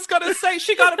thing I was going to say.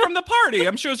 She got it from the party.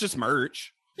 I'm sure it was just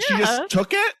merch. She Yeah. just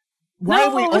took it? Why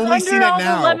have we it was only under seen it all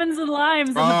now? the lemons and limes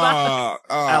in the box.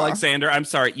 Alexander, I'm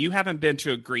sorry. You haven't been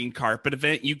to a green carpet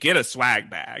event. You get a swag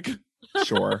bag.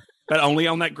 Sure. But only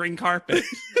on that green carpet.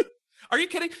 Are you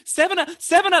kidding?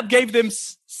 7-Up gave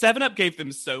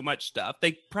them so much stuff.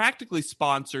 They practically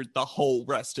sponsored the whole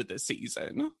rest of the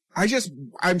season.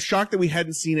 I'm shocked that we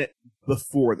hadn't seen it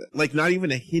before that. Like, not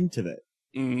even a hint of it.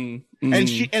 Mm-hmm.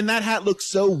 And that hat looks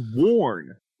so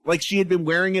worn. Like she had been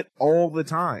wearing it all the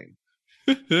time.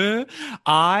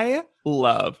 I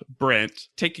love Brent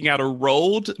taking out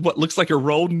what looks like a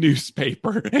rolled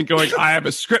newspaper and going, I have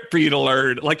a script for you to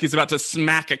learn, like he's about to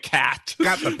smack a cat.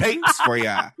 Got the papers for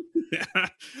ya. Yeah.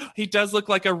 He does look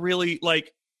like a really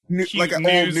like like an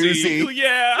old newsie.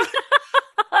 Yeah.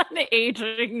 An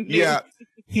aging news. Yeah.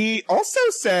 He also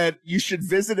said you should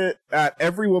visit it at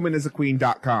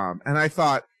everywomanisaqueen.com. And I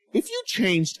thought, if you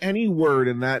changed any word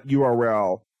in that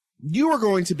URL, you are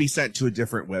going to be sent to a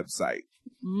different website.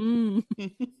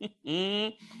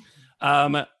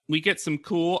 We get some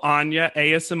cool Anya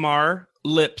ASMR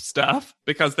lip stuff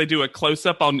because they do a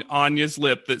close-up on Anya's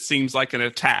lip that seems like an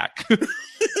attack.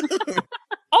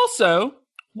 Also,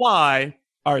 why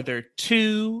are there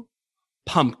 2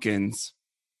 pumpkins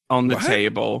on the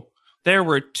table? There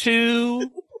were 2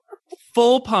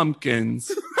 full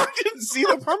pumpkins. I didn't see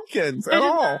the pumpkins at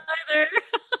all. Either.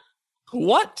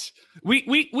 What?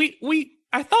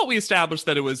 I thought we established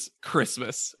that it was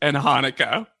Christmas and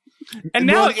Hanukkah. And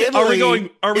now are we going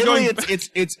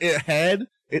it's ahead.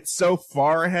 It's so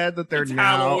far ahead that they're it's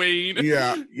now Halloween.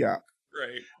 Yeah.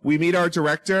 Great. We meet our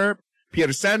director,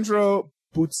 Piersandro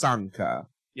Puzzanca.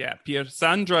 Yeah,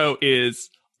 Piersandro is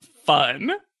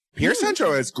fun.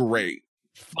 Piersandro is great.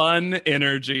 Fun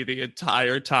energy the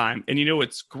entire time. And you know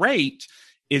what's great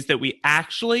is that we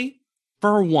actually,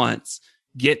 for once,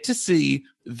 get to see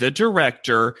the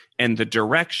director and the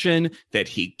direction that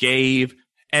he gave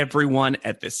everyone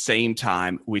at the same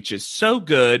time, which is so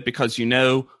good because you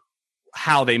know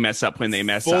how they mess up when they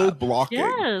mess Full up. blocking.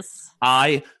 Yes.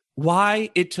 Why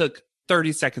it took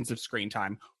 30 seconds of screen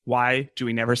time. Why do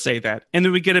we never say that? And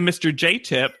then we get a Mr. J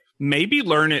tip, maybe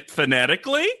learn it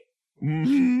phonetically.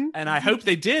 Mm-hmm. And I hope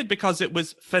they did because it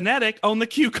was phonetic on the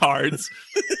cue cards.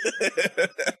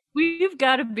 We've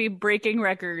got to be breaking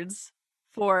records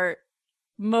for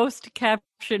most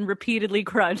caption repeatedly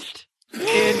crunched.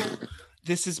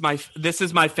 This is my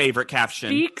favorite caption.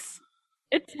 Speaks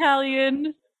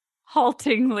Italian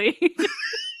haltingly.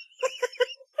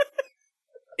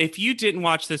 If you didn't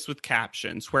watch this with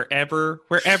captions, wherever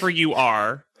you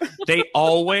are, they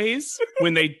always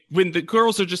when the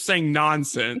girls are just saying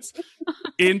nonsense,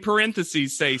 in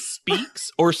parentheses say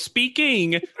speaks or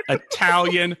speaking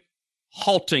Italian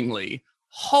haltingly,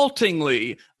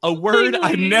 a word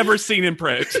I've never seen in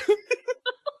print.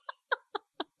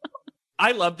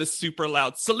 I love the super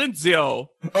loud silenzio.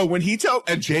 Oh, when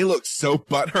and Jay looks so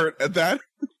butthurt at that.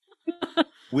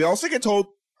 We also get told,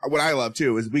 what I love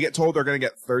too, is we get told they're going to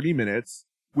get 30 minutes,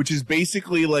 which is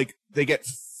basically like they get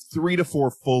 3 to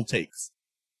 4 full takes,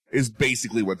 is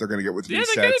basically what they're going to get with resets. Yeah,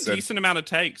 they get a decent amount of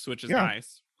takes, which is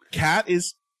nice. Kat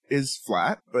is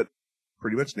flat, but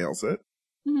pretty much nails it.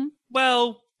 Mm-hmm.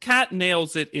 Well, Kat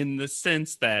nails it in the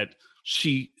sense that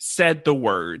she said the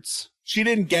words. She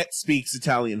didn't speaks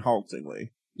Italian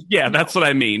haltingly. Yeah, that's what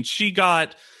I mean. She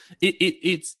got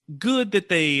it's good that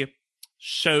they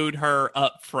showed her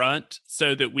up front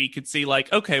so that we could see,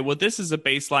 like, okay, well, this is a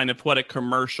baseline of what a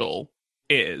commercial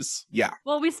is. Yeah.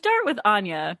 Well, we start with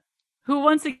Anya, who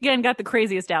once again got the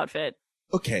craziest outfit.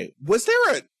 Okay. Was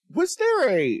there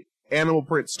a animal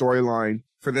print storyline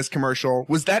for this commercial?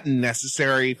 Was that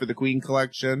necessary for the Queen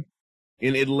collection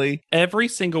in Italy? Every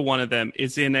single one of them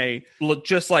is in a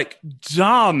just like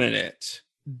dominant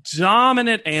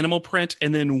animal print,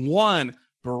 and then one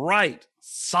bright,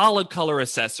 solid color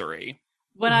accessory.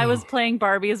 When I was playing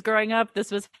Barbies growing up,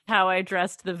 this was how I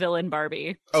dressed the villain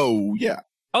Barbie. Oh, yeah.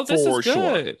 Oh, this For is good.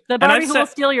 sure. The Barbie who will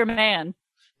steal your man.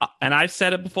 And I've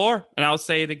said it before, and I'll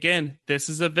say it again. This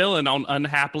is a villain on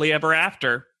Unhappily Ever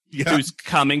After who's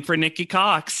coming for Nikki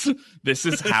Cox. This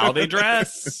is how they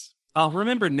dress. Oh,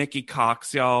 remember Nikki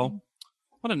Cox, y'all.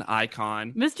 What an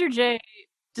icon. Mr. J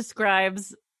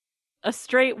describes a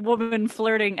straight woman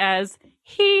flirting as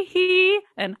he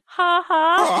and ha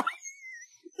ha.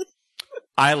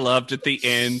 I loved at the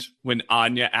end when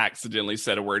Anya accidentally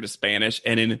said a word of Spanish,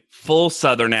 and in full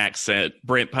Southern accent,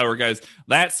 Brent Power goes,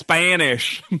 "That's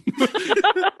Spanish."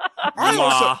 I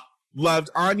also loved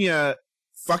Anya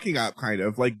fucking up, kind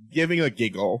of, like giving a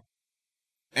giggle.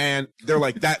 And they're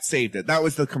like, that saved it. That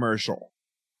was the commercial.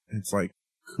 And it's like,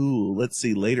 cool. Let's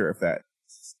see later if that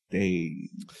stayed.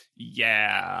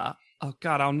 Yeah. Oh,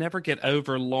 God, I'll never get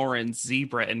over Lauren's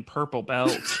zebra and purple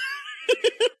belt.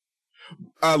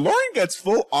 Lauren gets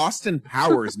full Austin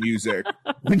Powers music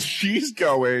when she's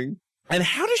going. And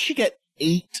how does she get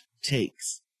 8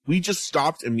 takes? We just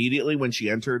stopped immediately when she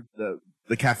entered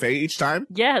the cafe each time?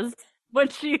 Yes. When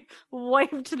she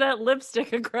wiped that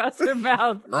lipstick across her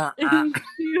mouth in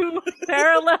 2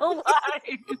 parallel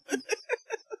lines.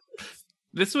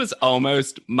 This was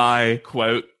almost my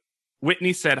quote.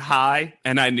 Whitney said hi,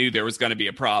 and I knew there was going to be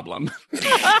a problem.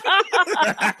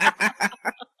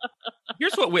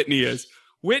 Here's what Whitney is.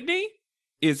 Whitney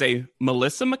is a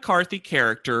Melissa McCarthy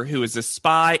character who is a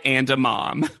spy and a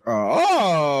mom.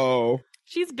 Oh.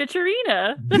 She's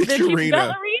Bitcherina. The bitchy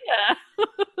ballerina.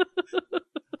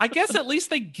 I guess at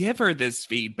least they give her this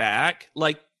feedback.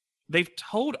 Like,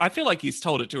 I feel like he's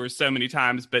told it to her so many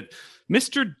times, but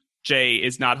Mr. J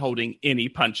is not holding any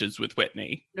punches with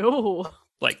Whitney. No.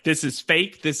 Like, this is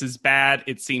fake. This is bad.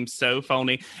 It seems so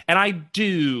phony. And I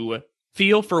do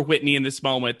feel for Whitney in this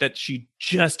moment that she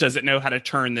just doesn't know how to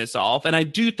turn this off. And I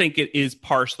do think it is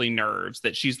partially nerves,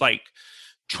 that she's like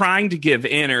trying to give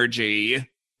energy.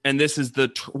 And this is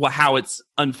how it's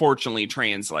unfortunately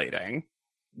translating.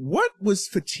 What was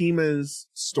Fatima's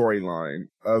storyline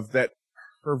of that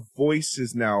her voice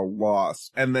is now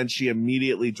lost and then she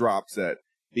immediately drops it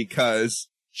because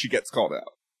she gets called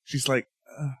out? She's like,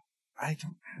 I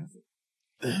don't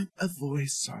have a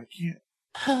voice, so I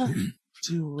can't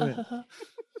do it.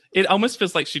 It almost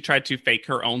feels like she tried to fake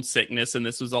her own sickness and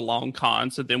this was a long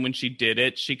con. So then when she did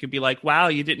it, she could be like, wow,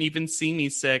 you didn't even see me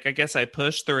sick. I guess I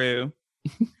pushed through.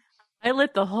 I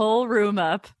lit the whole room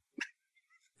up.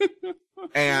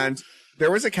 And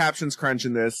there was a captions crunch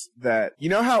in this that, you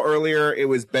know how earlier it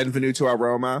was Benvenuto a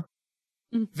Roma?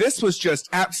 This was just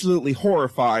absolutely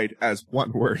horrified as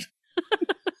one word.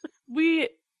 We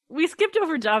skipped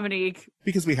over Dominique.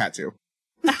 Because we had to.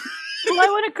 Well, I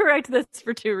want to correct this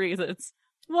for 2 reasons.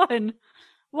 1,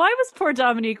 why was poor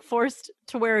Dominique forced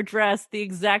to wear a dress the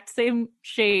exact same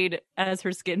shade as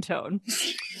her skin tone?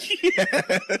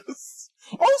 Yes.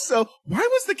 Also, why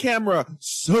was the camera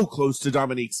so close to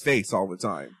Dominique's face all the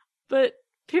time? But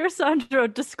Pier Sandro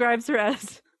describes her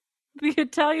as the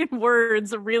Italian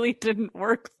words really didn't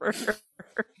work for her.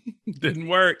 Didn't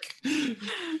work.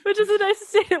 Which is a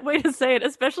nice way to say it,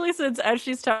 especially since as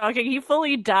she's talking, he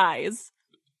fully dies.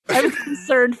 I was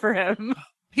concerned for him.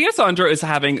 Pier Sandro is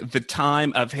having the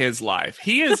time of his life.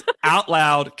 He is out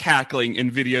loud cackling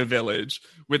in Video Village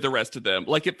with the rest of them.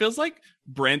 Like, it feels like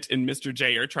Brent and Mr.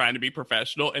 J are trying to be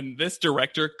professional, and this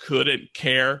director couldn't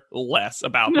care less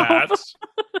about that.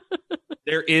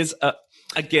 There is,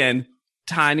 again,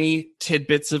 tiny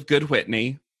tidbits of good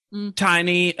Whitney.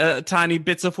 Tiny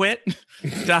bits of wit.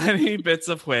 Tiny bits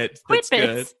of wit. That's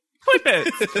good. Quit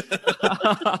bits.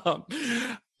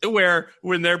 Where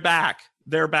when they're back,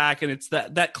 and it's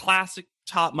that classic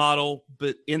top model,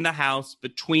 but in the house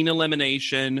between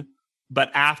elimination, but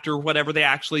after whatever they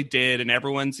actually did, and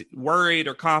everyone's worried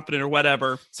or confident or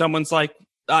whatever, someone's like,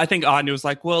 I think Anya was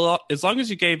like, well, as long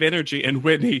as you gave energy, and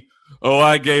Whitney, oh,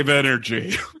 I gave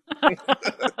energy. And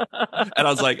I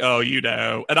was like, oh,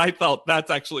 and I felt that's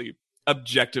actually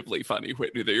objectively funny,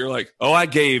 Whitney, that you're like, oh, I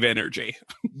gave energy.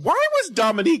 Why was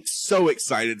Dominique so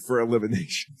excited for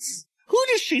eliminations? Who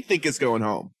does she think is going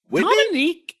home?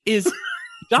 Whitney?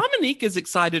 Dominique is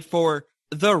excited for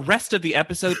the rest of the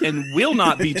episode and will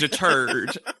not be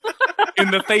deterred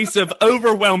in the face of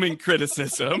overwhelming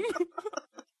criticism.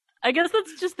 I guess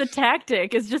that's just the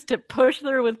tactic, is just to push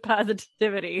through with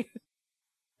positivity.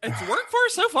 It's worked for her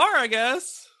so far, I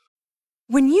guess.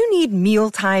 When you need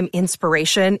mealtime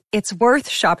inspiration, it's worth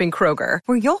shopping Kroger,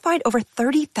 where you'll find over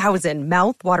 30,000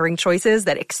 mouth-watering choices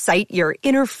that excite your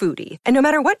inner foodie. And no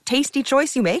matter what tasty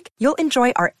choice you make, you'll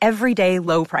enjoy our everyday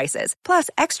low prices, plus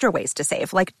extra ways to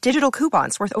save, like digital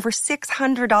coupons worth over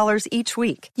 $600 each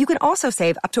week. You can also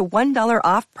save up to $1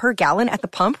 off per gallon at the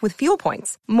pump with fuel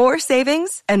points. More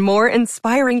savings and more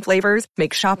inspiring flavors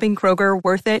make shopping Kroger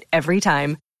worth it every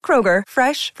time. Kroger,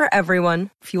 fresh for everyone.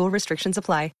 Fuel restrictions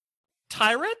apply.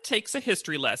 Tyra takes a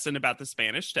history lesson about the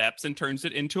Spanish Steps and turns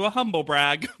it into a humble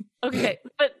brag. Okay,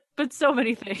 but so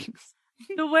many things.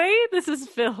 The way this is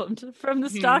filmed, from the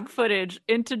stock footage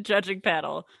into judging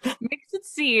panel, makes it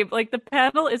seem like the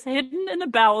panel is hidden in the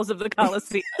bowels of the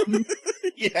Coliseum.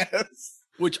 Yes.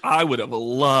 Which I would have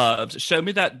loved. Show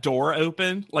me that door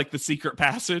open, like the secret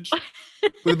passage.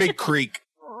 With a big creak.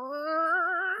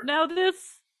 Now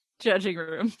this judging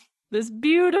room. This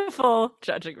beautiful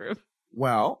judging room.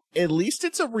 Well, at least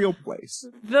it's a real place.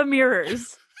 The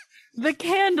mirrors. The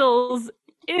candles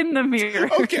in the mirror.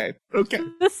 Okay.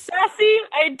 The sassy,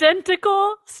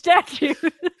 identical statues.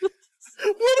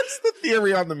 What is the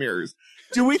theory on the mirrors?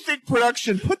 Do we think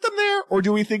production put them there, or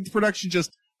do we think production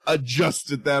just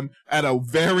adjusted them at a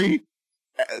very,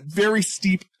 very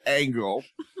steep angle?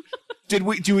 Do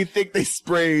we think they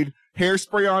sprayed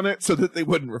hairspray on it so that they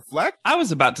wouldn't reflect? I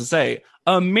was about to say,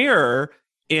 a mirror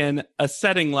in a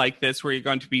setting like this where you're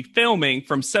going to be filming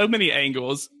from so many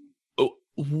angles,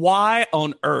 why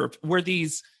on earth were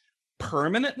these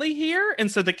permanently here?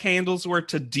 And so the candles were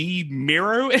to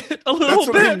de-mirror it a little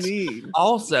bit. That's what I mean.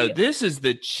 Also, this is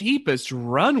the cheapest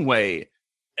runway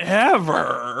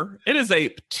ever. It is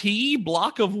a T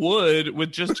block of wood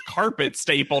with just carpet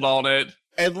stapled on it.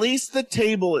 At least the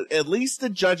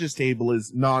judges' table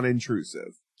is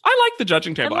non-intrusive. I like the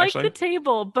judging table, actually. The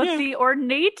table, but the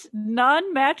ornate,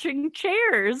 non-matching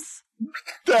chairs.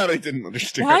 That I didn't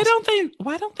understand. Why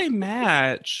don't they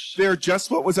match? They're just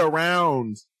what was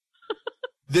around.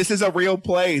 This is a real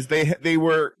place. They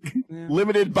were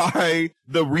limited by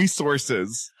the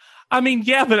resources. I mean,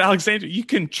 yeah, but Alexandra, you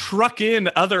can truck in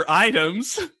other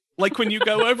items. Like when you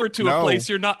go over to a place,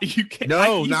 you can't.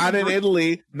 No, not in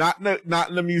Italy. Not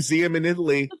in a museum in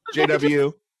Italy,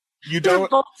 JW. You don't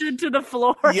bolted to the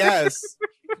floor. Yes.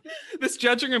 This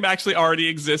judging room actually already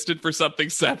existed for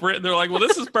something separate. And they're like, well,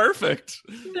 this is perfect.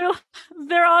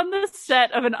 They're on the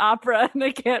set of an opera and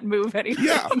they can't move anything.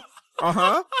 Yeah.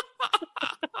 Uh-huh.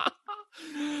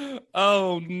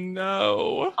 Oh,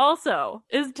 no. Also,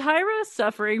 is Tyra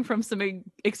suffering from some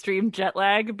extreme jet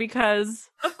lag? Because,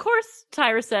 of course,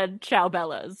 Tyra said ciao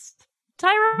bellas.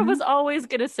 Tyra was always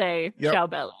going to say ciao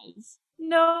bellas.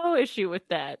 No issue with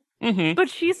that. Mm-hmm. But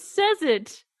she says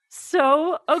it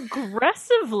so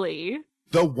aggressively.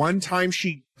 The one time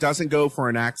she doesn't go for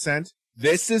an accent,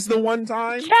 this is the one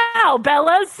time. Ciao,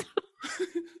 Bellas.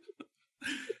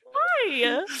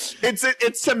 Why?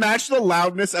 It's to match the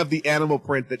loudness of the animal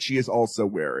print that she is also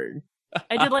wearing.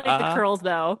 I did like the curls,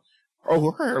 though.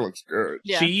 Oh, her hair looks good.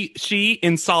 Yeah. She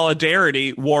in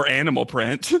solidarity wore animal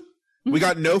print. We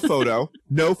got no photo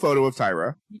of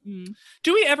Tyra. Mm-mm.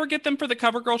 Do we ever get them for the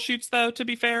CoverGirl shoots, though, to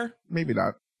be fair? Maybe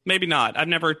not. Maybe not. I've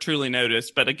never truly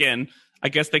noticed. But again, I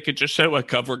guess they could just show a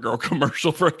CoverGirl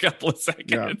commercial for a couple of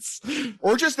seconds. Yeah.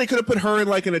 Or just they could have put her in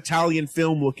like an Italian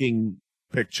film looking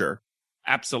picture.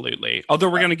 Absolutely.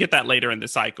 Although we're going to get that later in the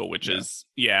cycle, which is,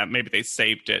 maybe they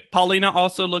saved it. Paulina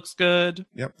also looks good.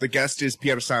 Yep. The guest is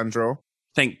Pier Sandro.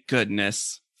 Thank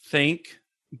goodness.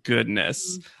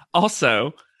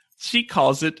 Also, she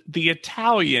calls it the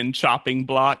Italian chopping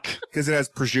block. Because it has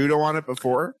prosciutto on it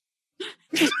before.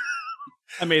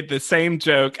 I made the same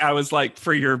joke. I was like,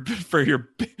 for your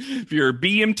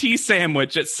BMT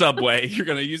sandwich at Subway, you're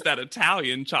going to use that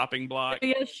Italian chopping block.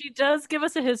 Yeah, she does give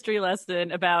us a history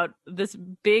lesson about this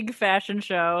big fashion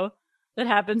show that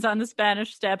happens on the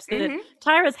Spanish Steps. That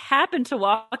Tyra's happened to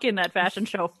walk in that fashion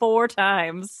show 4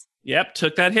 times. Yep,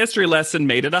 took that history lesson,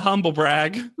 made it a humble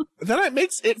brag. Then it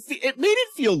made it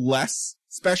feel less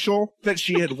special that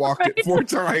she had walked it 4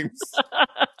 times.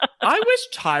 I wish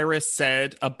Tyra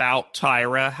said about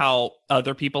Tyra how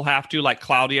other people have to, like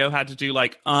Claudio had to do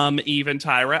even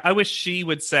Tyra. I wish she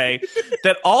would say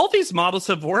that all these models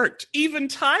have worked, even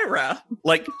Tyra,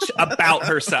 about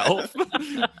herself.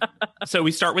 So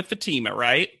we start with Fatima,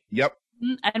 right? Yep.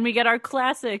 And we get our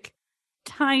classic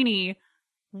tiny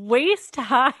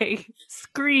waist-high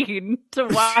screen to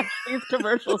watch these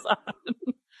commercials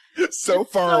on. So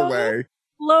far away.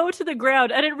 Low to the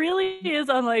ground. And it really is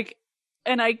on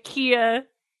an IKEA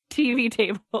TV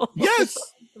table. Yes.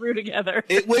 Threw together.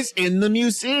 It was in the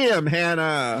museum,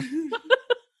 Hannah.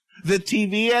 The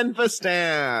TV and the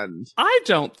stand. I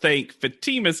don't think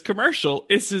Fatima's commercial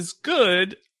is as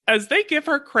good as they give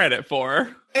her credit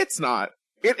for. It's not.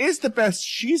 It is the best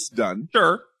she's done.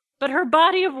 Sure. But her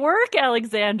body of work,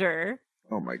 Alexander.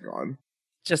 Oh my God.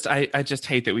 I just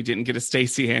hate that we didn't get a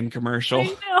Stacey Ann commercial. I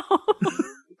know.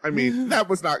 I mean, that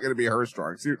was not going to be her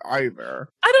strong suit either.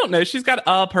 I don't know. She's got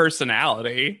a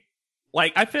personality.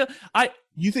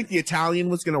 You think the Italian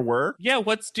was going to work? Yeah,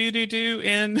 what's do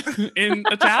in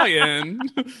Italian?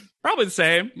 Probably the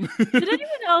same. Did anyone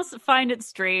else find it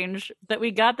strange that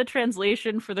we got the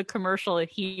translation for the commercial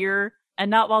here and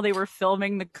not while they were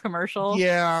filming the commercial?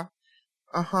 Yeah.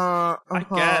 I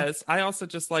guess. I also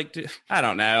just I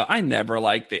don't know. I never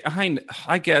liked it.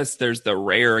 I guess there's the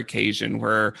rare occasion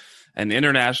where an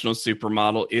international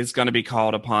supermodel is going to be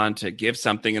called upon to give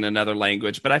something in another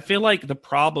language. But I feel like the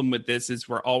problem with this is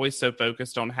we're always so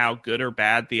focused on how good or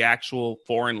bad the actual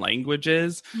foreign language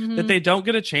is that they don't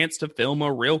get a chance to film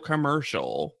a real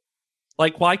commercial.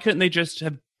 Why couldn't they just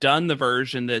have done the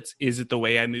version that's, is it the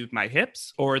way I move my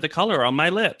hips or the color on my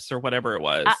lips or whatever it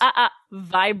was?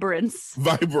 Vibrance.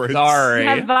 Sorry. You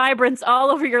have vibrance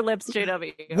all over your lips,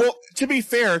 JW. Well, to be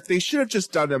fair, they should have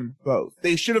just done them both.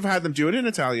 They should have had them do it in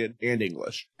Italian and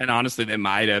English. And honestly, they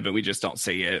might have, and we just don't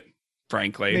see it,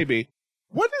 frankly. Maybe.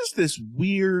 What is this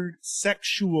weird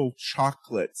sexual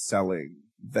chocolate selling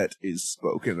that is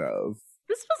spoken of?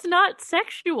 This was not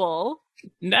sexual.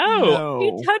 No.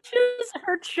 He touches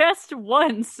her chest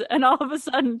once, and all of a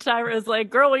sudden Tyra is like,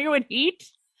 girl, are you in heat?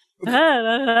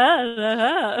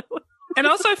 And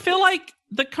also, I feel like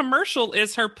the commercial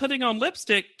is her putting on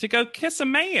lipstick to go kiss a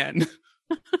man.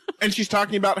 And she's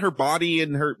talking about her body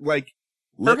and her,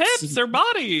 her hips, her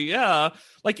body, yeah.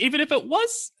 Even if it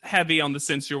was heavy on the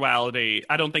sensuality,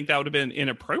 I don't think that would have been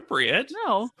inappropriate.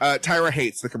 No. Tyra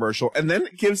hates the commercial, and then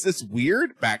it gives this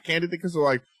weird backhanded thing because they're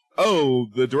like, oh,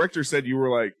 the director said you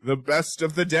were the best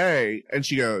of the day. And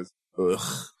she goes, ugh.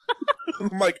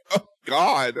 I'm like, oh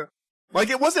God.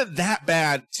 It wasn't that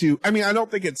bad I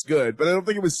don't think it's good, but I don't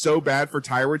think it was so bad for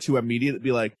Tyra to immediately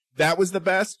be like, that was the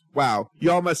best? Wow.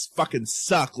 Y'all must fucking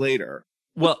suck later.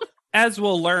 Well, as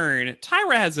we'll learn,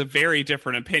 Tyra has a very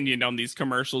different opinion on these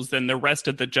commercials than the rest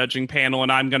of the judging panel,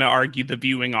 and I'm going to argue the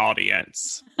viewing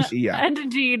audience. Yeah. And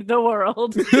indeed, the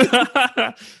world.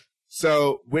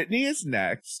 So Whitney is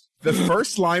next. The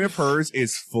first line of hers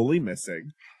is fully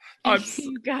missing.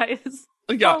 You guys.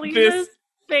 Yeah, Paulina's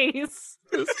face.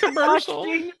 This commercial.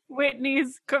 Watching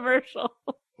Whitney's commercial.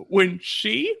 When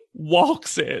she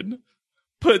walks in,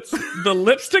 puts the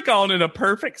lipstick on in a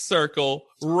perfect circle,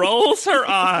 rolls her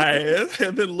eyes,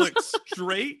 and then looks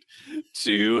straight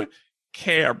to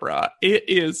camera. It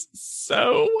is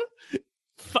so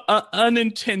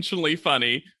unintentionally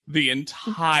funny the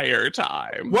entire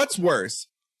time. What's worse?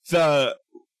 The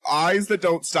eyes that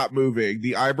don't stop moving,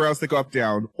 the eyebrows that go up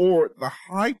down, or the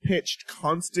high-pitched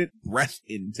constant breath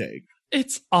intake?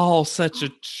 It's all such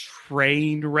a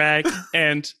train wreck,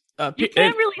 and you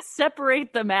can't really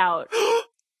separate them out.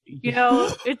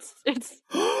 It's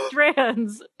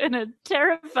strands in a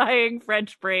terrifying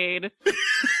French braid.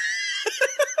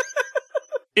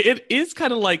 It is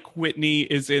kind of like Whitney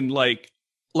is in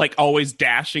always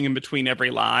dashing in between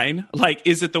every line.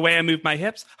 Is it the way I move my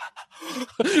hips?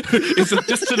 Is it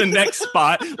just to the next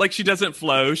spot? She doesn't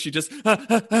flow. She just,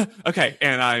 okay.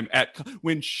 And I'm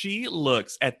when she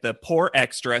looks at the poor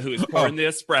extra who is pouring the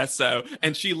espresso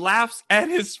and she laughs at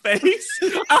his face.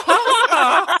 And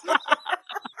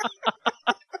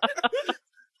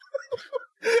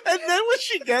then when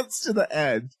she gets to the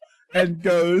end and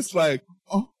goes I'll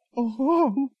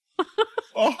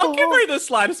give her the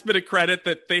slightest bit of credit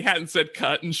that they hadn't said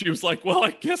cut, and she was like, well,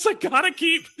 I guess I gotta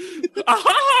keep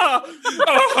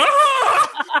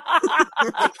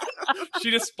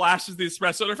she just splashes the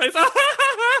espresso on her face.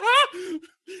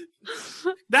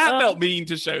 That felt mean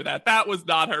to show that. That was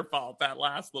not her fault, that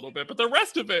last little bit. But the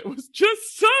rest of it was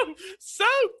just so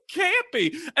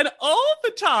campy. And all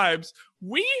the times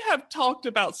we have talked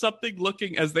about something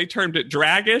looking, as they termed it,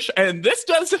 draggish, and this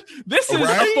is a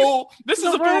full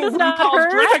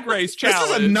RuPaul's Drag Race challenge.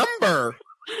 This is a number.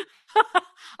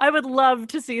 I would love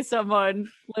to see someone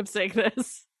lip sync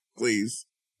this. Please.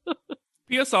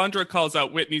 Pia Sandra calls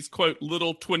out Whitney's, quote,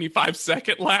 little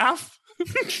 25-second laugh.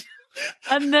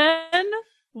 And then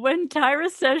when Tyra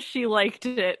says she liked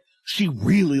it, She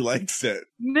really likes it.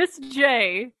 Miss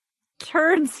J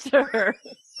turns to her.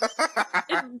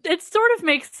 It sort of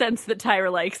makes sense that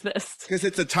Tyra likes this. Because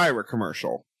it's a Tyra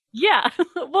commercial. Yeah.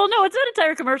 Well, no, it's not a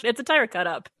Tyra commercial. It's a Tyra cut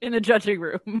up in the judging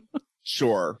room.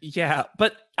 Sure. Yeah,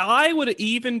 but I would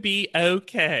even be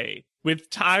okay with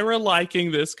Tyra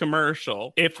liking this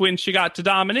commercial if when she got to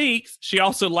Dominique's, she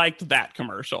also liked that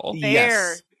commercial. Fair.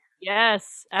 Yes.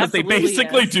 Yes, Because they absolutely.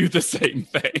 basically yes. do the same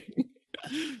thing.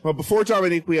 Well, before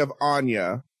Dominique, we have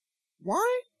Anya.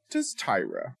 Why does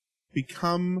Tyra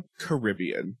become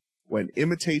Caribbean when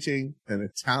imitating an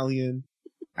Italian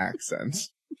accent?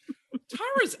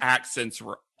 Tyra's accents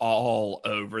were all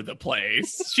over the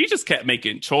place. She just kept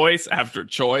making choice after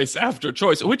choice after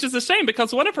choice, which is a shame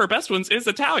because one of her best ones is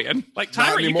Italian. Like, Not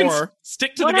Tyra, you can anymore.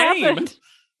 stick to What the game. happened?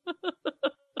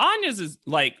 Anya's is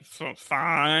like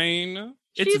fine.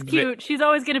 She's cute. She's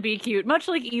always going to be cute. Much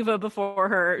like Eva before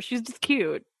her. She's just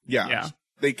cute. Yeah. Yeah.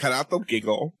 They cut out the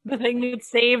giggle. The thing that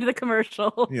saved the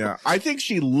commercial. Yeah. I think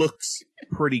she looks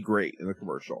pretty great in the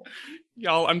commercial.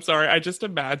 Y'all, I'm sorry. I just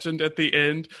imagined at the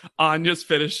end, Anya's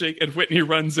finishing and Whitney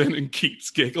runs in and keeps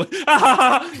giggling.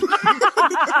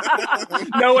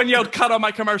 No one yelled cut on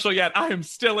my commercial yet. I am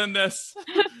still in this.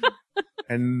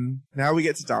 And now we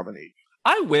get to Dominique.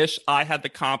 I wish I had the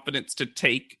confidence to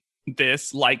take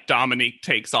this like Dominique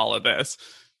takes all of this.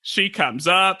 She comes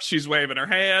up, she's waving her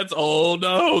hands. Oh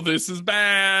no, this is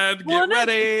bad. Get Well,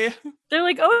 ready. They're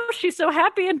like, oh, she's so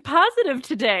happy and positive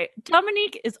today.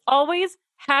 Dominique is always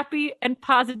happy and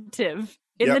positive.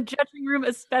 In Yep. the judging room,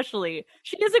 especially.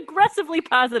 She is aggressively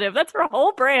positive. That's her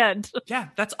whole brand. Yeah,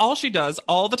 that's all she does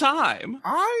all the time.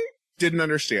 I didn't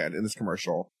understand in this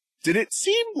commercial. Did it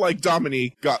seem like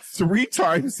Dominique got 3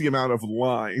 times the amount of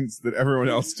lines that everyone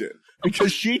else did?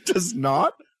 Because she does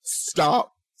not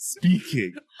stop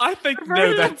speaking. I think Her no,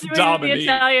 version of that's doing it in Dominique. the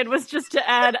Italian was just to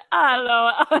add, I don't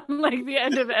know, on like the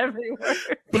end of every word.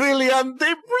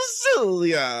 Brillante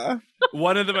Brasilia.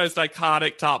 One of the most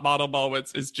iconic top model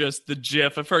moments is just the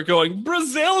gif of her going,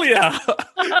 Brasilia!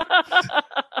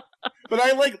 But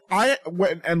I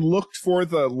went and looked for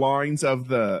the lines of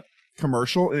the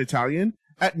commercial in Italian.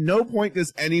 At no point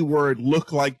does any word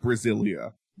look like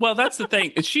Brasilia. Well, that's the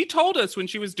thing. She told us when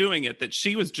she was doing it that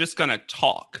she was just going to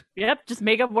talk. Yep, just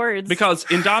make up words. Because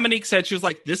in Dominique said, she was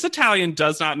like, this Italian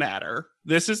does not matter.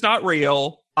 This is not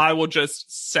real. I will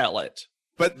just sell it.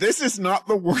 But this is not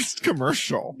the worst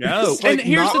commercial. No. It's, like, And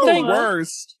here's not the thing.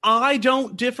 worst. I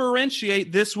don't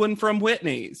differentiate this one from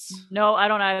Whitney's. No, I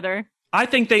don't either. I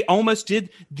think they almost did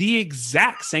the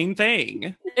exact same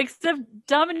thing. Except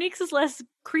Dominique's is less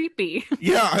creepy.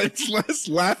 Yeah, it's less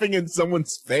laughing in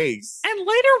someone's face. And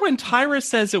later when Tyra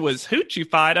says it was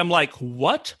hoochie-fied, I'm like,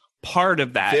 what part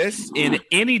of that in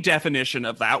any definition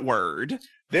of that word?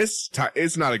 This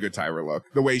is not a good Tyra look,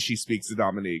 the way she speaks to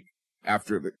Dominique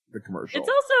after the commercial. It's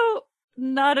also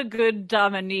not a good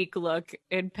Dominique look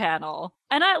in panel.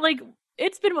 And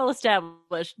it's been well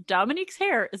established. Dominique's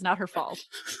hair is not her fault.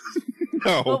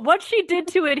 No. But what she did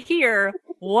to it here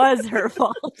was her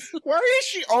fault. Why is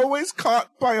she always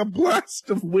caught by a blast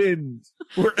of wind?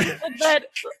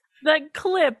 that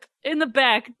clip in the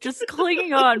back just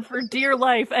clinging on for dear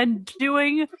life and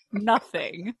doing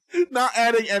nothing. Not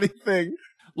adding anything.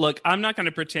 Look, I'm not going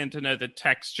to pretend to know the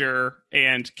texture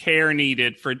and care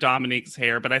needed for Dominique's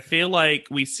hair, but I feel like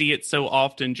we see it so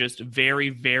often just very,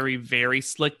 very, very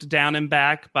slicked down and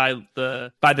back by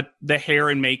the hair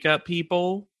and makeup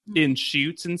people in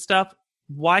shoots and stuff.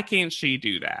 Why can't she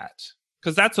do that?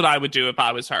 Because that's what I would do if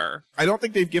I was her. I don't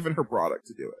think they've given her product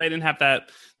to do it. They didn't have that.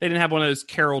 They didn't have one of those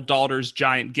Carol Daughters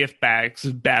giant gift bags,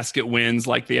 basket wins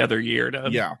like the other year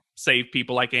to save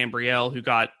people like Ambrielle who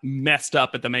got messed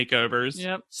up at the makeovers.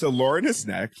 Yep. So Lauren is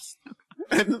next.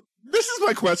 And this is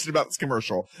my question about this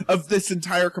commercial, of this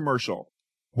entire commercial.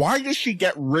 Why does she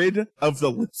get rid of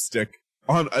the lipstick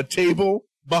on a table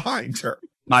behind her?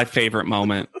 My favorite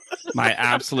moment, my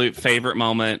absolute favorite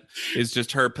moment is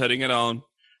just her putting it on,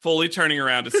 fully turning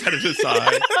around to set it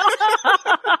aside.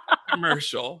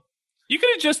 Commercial. You could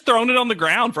have just thrown it on the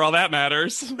ground for all that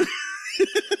matters.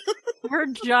 Her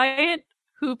giant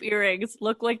hoop earrings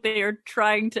look like they are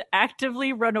trying to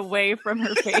actively run away from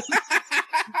her face.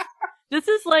 This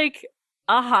is like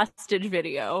a hostage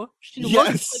video. She looks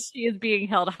like she is being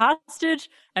held hostage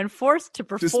and forced to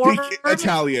perform to speak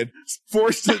Italian.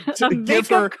 Forced to a give makeup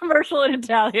her commercial in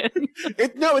Italian.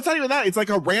 No, it's not even that. It's like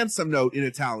a ransom note in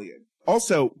Italian.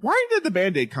 Also, why did the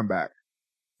Band-Aid come back?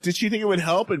 Did she think it would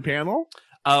help in panel?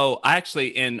 Oh, I actually,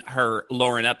 in her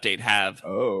Lauren update, have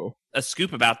Oh. a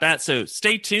scoop about that. So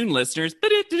stay tuned, listeners.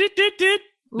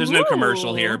 There's no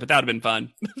commercial here, but that would have been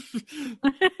fun.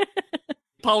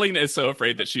 Paulina is so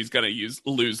afraid that she's going to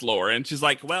lose Lauren. She's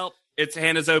like, well, it's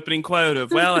Hannah's opening quote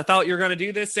of, well, I thought you were going to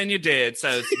do this and you did.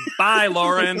 So bye,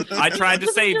 Lauren. I tried to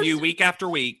save you week after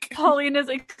week. Paulina's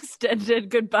extended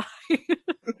goodbye.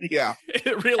 Yeah.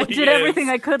 It really I did everything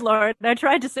I could, Lauren. I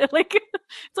tried to say, like,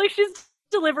 it's like she's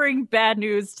delivering bad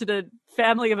news to the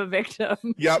family of a victim.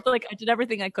 Yep. Like, I did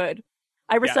everything I could.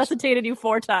 I resuscitated you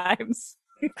 4 times.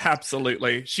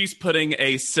 Absolutely. She's putting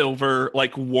a silver,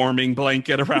 like, warming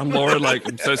blanket around Lauren. Like,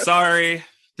 I'm so sorry.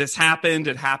 This happened.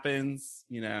 It happens.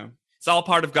 You know, it's all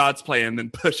part of God's plan, then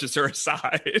pushes her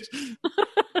aside.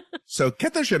 So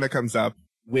Katarzyna comes up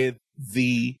with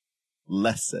the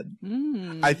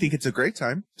lesson. I think it's a great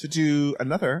time to do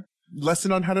another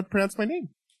lesson on how to pronounce my name.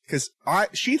 Because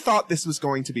she thought this was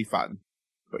going to be fun.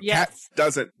 But Yes. Kat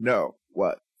doesn't know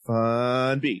what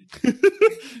fun be.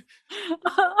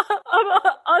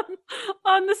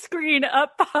 On the screen,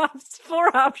 up pops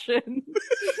 4 options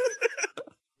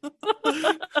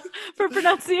for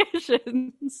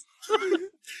pronunciations.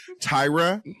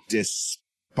 Tyra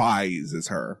despises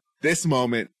her. This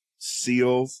moment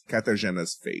seals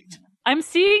Katarzyna's fate. I'm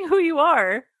seeing who you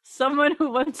are. Someone who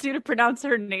wants you to pronounce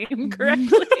her name correctly.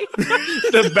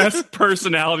 The best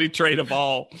personality trait of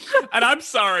all. And I'm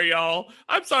sorry, y'all.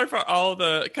 I'm sorry for all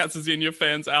the Katarzyna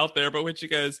fans out there, but when she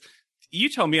goes, you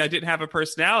told me I didn't have a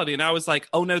personality. And I was like,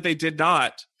 oh, no, they did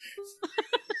not.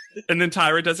 And then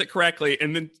Tyra does it correctly.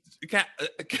 And then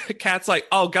Kat's like,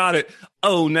 oh, got it.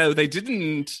 Oh, no, they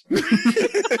didn't.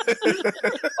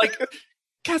 Like,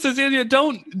 Katarzyna,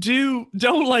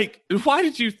 don't like, why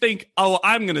did you think, oh,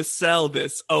 I'm going to sell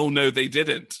this? Oh, no, they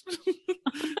didn't.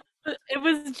 It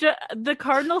was just, the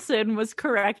cardinal sin was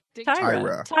correcting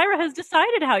Tyra. Tyra has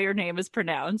decided how your name is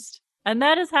pronounced. And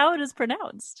that is how it is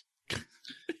pronounced.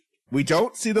 We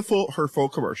don't see her full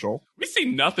commercial. We see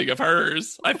nothing of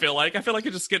hers. I feel like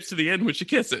it just skips to the end when she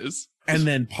kisses. And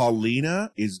then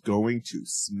Paulina is going to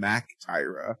smack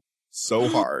Tyra so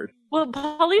hard. Well,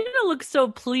 Paulina looks so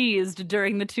pleased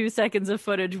during the 2 seconds of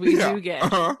footage we do get.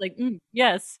 Like,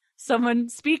 yes, someone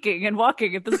speaking and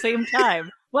walking at the same time.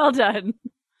 Well done.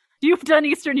 You've done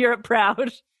Eastern Europe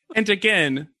proud. And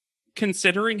again,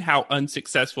 considering how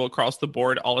unsuccessful across the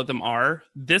board all of them are,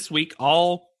 this week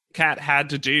all Kat had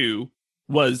to do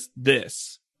was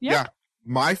this. Yeah.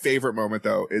 My favorite moment,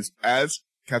 though, is as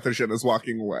Katarzyna's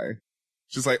walking away.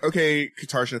 She's like, okay,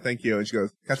 Katarzyna, thank you. And she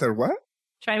goes, Katar, what?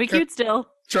 Trying to be cute still.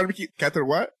 Trying to be cute. Katar,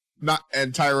 what? Not.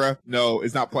 And Tyra, no,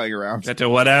 is not playing around.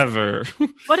 Katar, whatever.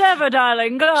 Whatever,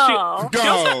 darling, go.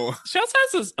 Go. She also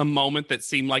has a moment that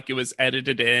seemed like it was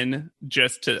edited in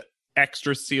just to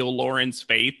extra seal Lauren's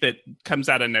fate that comes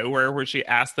out of nowhere, where she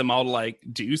asked them all to like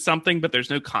do something, but there's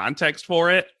no context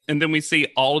for it. And then we see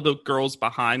all of the girls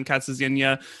behind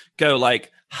Katarzyna go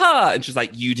like, huh. And she's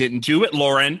like, you didn't do it,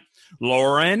 Lauren.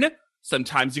 Lauren,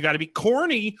 sometimes you got to be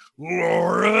corny,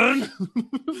 Lauren.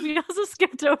 We also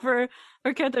skipped over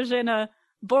Katarzyna.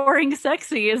 Boring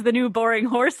sexy is the new boring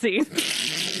horsey.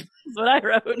 That's what I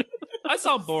wrote. I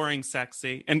saw boring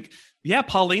sexy. And yeah,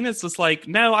 Paulina's just like,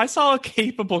 no, I saw a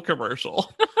capable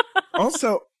commercial.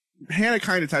 Also, Hannah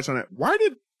kind of touched on it. Why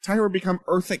did Tyra become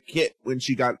Eartha Kitt when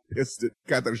she got pissed at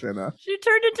Katarzyna? She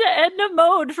turned into Edna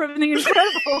Mode from The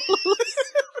Incredibles.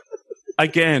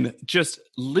 Again, just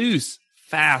loose,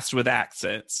 fast with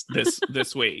accents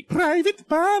this week. Private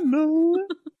panel.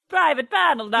 Private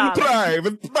panel, darling.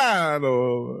 Private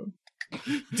panel.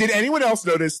 Did anyone else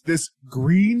notice this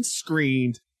green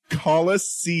screened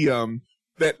Coliseum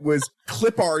that was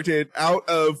clip arted out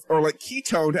of, or like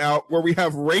ketoned out, where we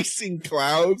have racing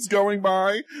clouds going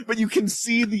by, but you can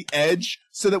see the edge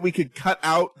so that we could cut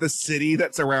out the city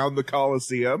that's around the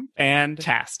Coliseum?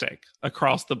 Fantastic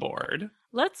across the board.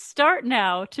 Let's start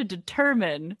now to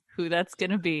determine who that's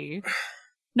going to be.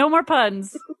 No more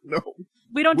puns. No.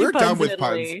 We don't do We're puns done with in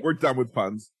puns. Italy. We're done with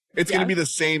puns. It's going to be the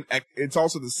same. It's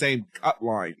also the same cut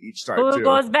line each time, Who too.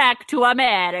 goes back to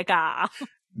America?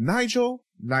 Nigel,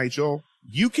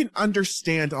 you can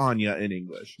understand Anya in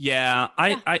English. Yeah,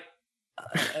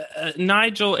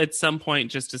 Nigel at some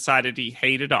point just decided he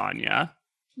hated Anya.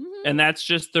 Mhm. And that's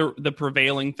just the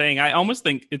prevailing thing. I almost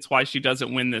think it's why she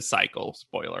doesn't win this cycle.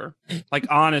 Spoiler. Like,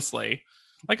 honestly.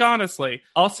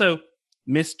 Also,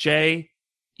 Miss J,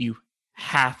 you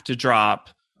have to drop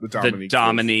The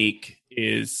Dominique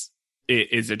is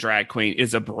a drag queen,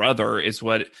 is a brother, is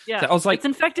what. Yeah, I was like, it's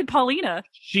infected Paulina.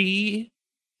 She,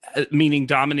 meaning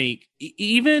Dominique,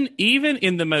 even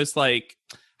in the most like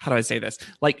how do I say this?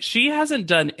 Like, she hasn't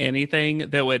done anything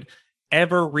that would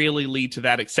ever really lead to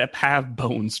that except have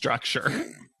bone structure.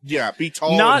 Yeah, be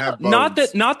tall and have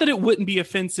bones. Not that it wouldn't be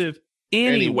offensive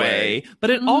anyway, but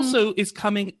it also is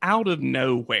coming out of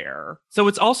nowhere. So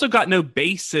it's also got no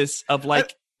basis of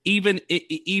like even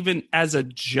as a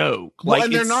joke. Well, like,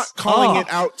 and they're not calling it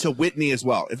out to Whitney as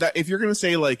well. If you're gonna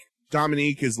say like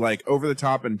Dominique is like over the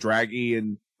top and draggy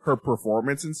in her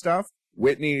performance and stuff,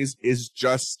 Whitney's is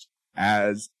just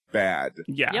as bad.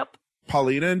 Yeah. Yep.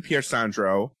 Paulina and Pierre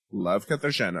Sandro love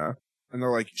Katarzyna, and they're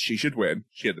like, she should win.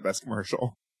 She had the best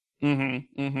commercial. And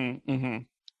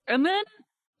then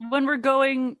when we're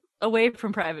going away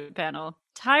from private panel,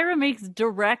 Tyra makes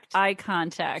direct eye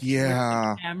contact with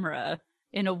the camera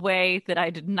in a way that I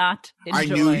did not enjoy. I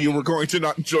knew you were going to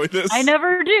not enjoy this. I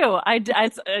never do.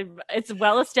 It's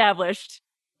well established,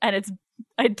 and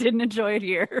I didn't enjoy it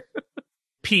here.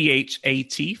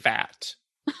 PHAT fat.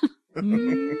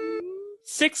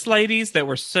 6 ladies that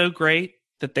were so great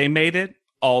that they made it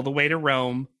all the way to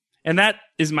Rome. And that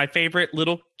is my favorite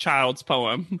little child's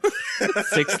poem.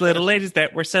 6 little ladies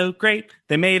that were so great,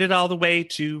 they made it all the way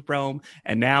to Rome.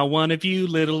 And now one of you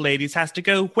little ladies has to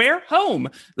go where? Home.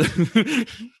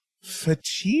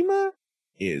 Fatima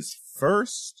is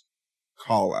first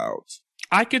call out.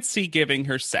 I could see giving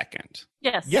her second.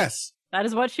 Yes. Yes. That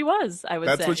is what she was, I would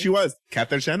say. That's what she was.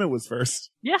 Katarzyna was first.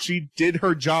 Yeah. She did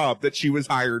her job that she was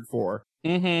hired for.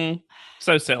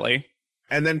 So silly.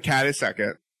 And then Kat is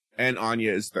second. And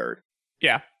Anya is third.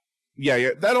 Yeah.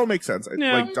 Yeah, that all makes sense.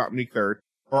 Yeah. Like Dominique third,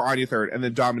 or Anya third, and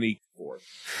then Dominique fourth.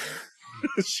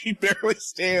 She barely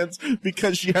stands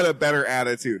because she had a better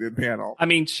attitude in panel. I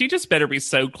mean, she just better be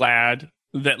so glad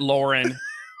that Lauren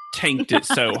tanked it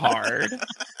so hard.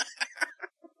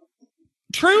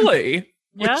 Truly.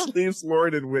 Yeah. Which leaves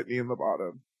Lauren and Whitney in the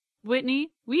bottom. Whitney,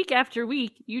 week after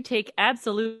week, you take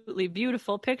absolutely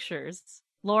beautiful pictures.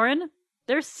 Lauren,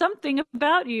 there's something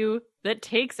about you that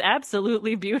takes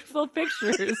absolutely beautiful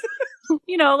pictures.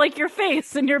 You know, like your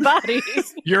face and your body.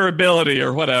 Your ability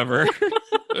or whatever.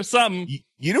 There's something.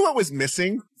 You know what was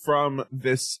missing from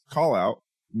this call out?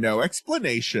 No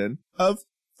explanation of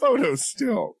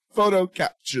photo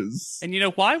captures. And you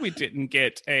know why we didn't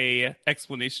get a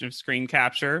explanation of screen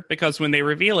capture? Because when they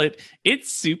reveal it,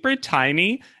 it's super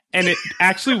tiny and it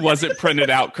actually wasn't printed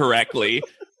out correctly.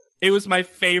 It was my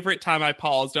favorite time I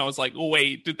paused and I was like,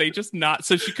 wait, did they just not?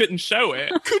 So she couldn't show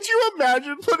it. Could you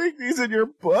imagine putting these in your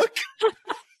book?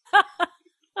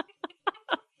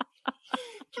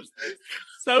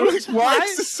 So like, why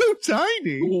is this so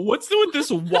tiny? What's with this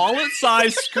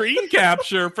wallet-sized screen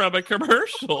capture from a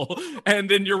commercial? And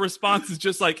then your response is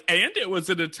just like, and it was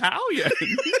in Italian.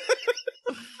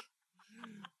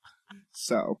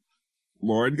 So,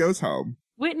 Lauren goes home.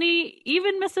 Whitney,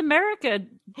 even Miss America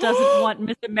doesn't want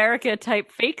Miss America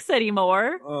type fakes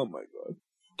anymore. Oh my god.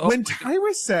 When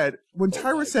Tyra said,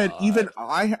 even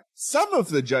some of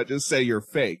the judges say you're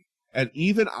fake, and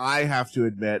even I have to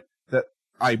admit that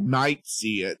I might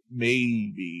see it,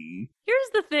 maybe. Here's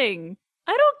the thing.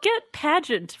 I don't get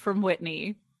pageant from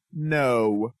Whitney.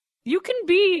 No. You can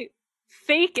be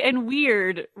fake and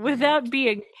weird without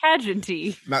being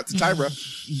pageanty. Not to Tyra.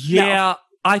 Yeah. No.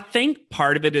 I think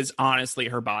part of it is honestly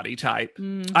her body type.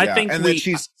 I think and then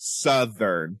she's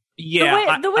Southern.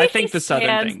 Yeah, the way I think she the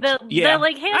Southern thing. The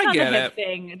like hands on the hip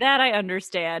thing, that I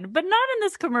understand, but not in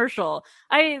this commercial.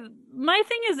 My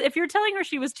thing is, if you're telling her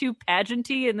she was too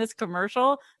pageanty in this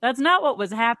commercial, that's not what was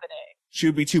happening. She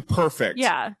would be too perfect.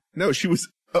 Yeah. No, she was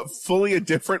fully a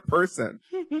different person.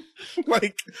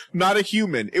 Like, not a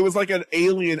human. It was like an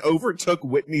alien overtook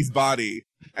Whitney's body.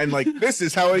 And like, this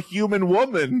is how a human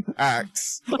woman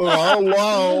acts. They do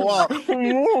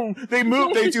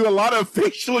a lot of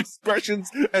facial expressions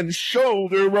and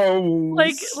shoulder rolls.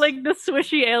 Like the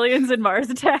swishy aliens in Mars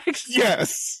Attacks.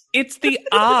 Yes. It's the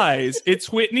eyes.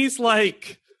 It's Whitney's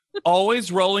like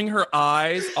always rolling her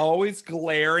eyes, always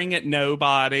glaring at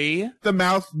nobody. The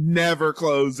mouth never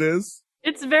closes.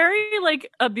 It's very like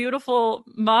a beautiful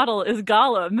model is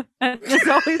Gollum and is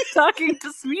always talking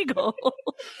to Smeagol.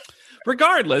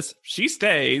 Regardless, she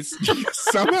stays.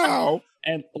 Somehow.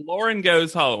 And Lauren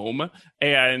goes home.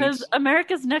 And because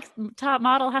America's Next Top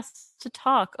Model has to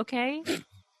talk, okay?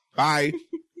 Bye.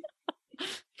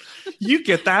 You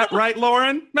get that right,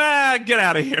 Lauren? Get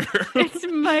out of here. It's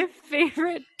my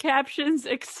favorite captions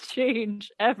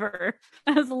exchange ever.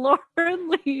 As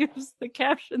Lauren leaves, the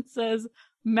caption says,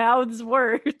 mouths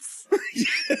words.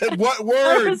 What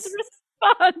words? His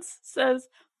response says,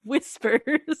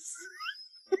 whispers.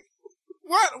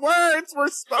 What words were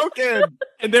spoken?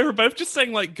 And they were both just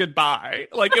saying like goodbye.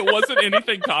 Like it wasn't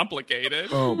anything complicated.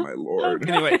 Oh my lord.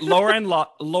 Anyway, Lauren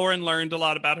learned a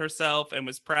lot about herself and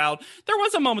was proud. There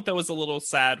was a moment that was a little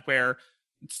sad where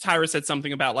Tyra said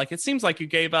something about like, it seems like you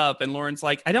gave up. And Lauren's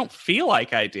like, I don't feel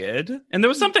like I did. And there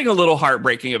was something a little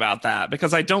heartbreaking about that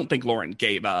because I don't think Lauren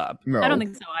gave up. No. I don't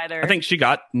think so either. I think she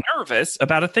got nervous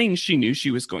about a thing she knew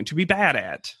she was going to be bad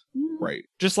at. Right.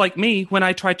 Just like me when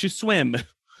I try to swim.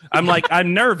 I'm like,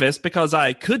 I'm nervous because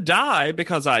I could die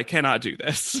because I cannot do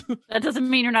this. That doesn't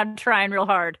mean you're not trying real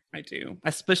hard. I do.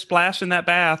 I splash in that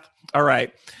bath. All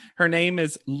right. Her name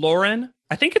is Lauren.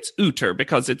 I think it's Uter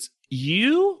because it's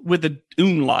U with an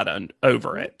umlaut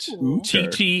over it. Uter.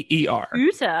 T-T-E-R.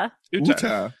 Uta.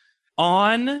 Uta.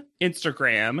 On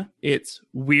Instagram, it's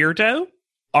weirdo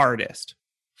artist.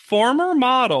 Former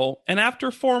model. And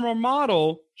after former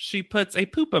model, she puts a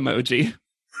poop emoji.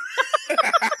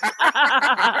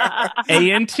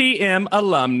 ANTM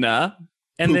alumna.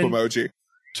 And Poop then emoji.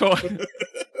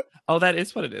 Oh, that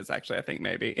is what it is, actually, I think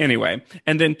maybe. Anyway,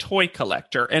 and then toy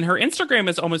collector. And her Instagram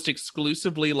is almost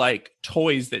exclusively like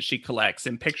toys that she collects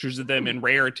and pictures of them and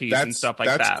rarities and stuff like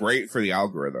that. That's great for the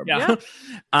algorithm. Yeah.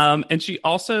 And she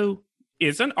also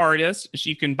is an artist.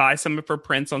 You can buy some of her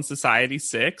prints on Society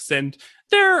 6. And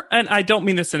and I don't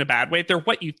mean this in a bad way, they're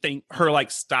what you think her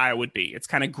like style would be. It's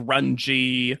kind of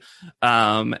grungy.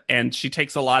 And she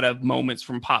takes a lot of moments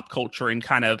from pop culture and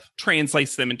kind of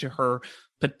translates them into her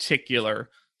particular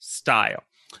style.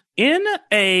 In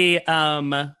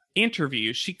a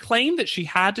interview, she claimed that she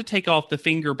had to take off the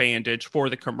finger bandage for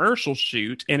the commercial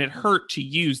shoot and it hurt to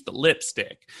use the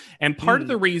lipstick. And part of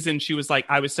the reason she was like,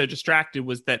 I was so distracted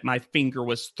was that my finger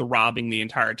was throbbing the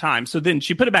entire time. So then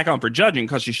she put it back on for judging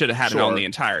because she should have had it on the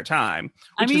entire time.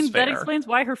 I mean, that explains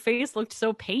why her face looked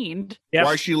so pained. Yep.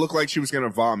 Why she looked like she was going to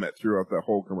vomit throughout the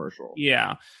whole commercial.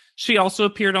 Yeah. She also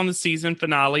appeared on the season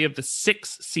finale of the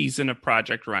 6th season of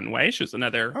Project Runway. She was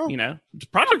another,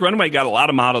 Project Runway got a lot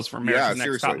of models for America's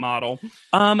Next Top Model.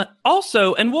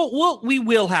 Also, and we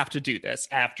will have to do this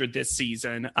after this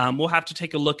season. We'll have to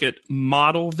take a look at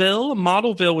Modelville.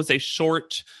 Modelville was a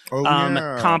short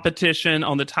competition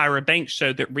on the Tyra Banks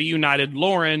show that reunited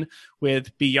Lauren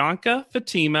with Bianca,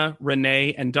 Fatima,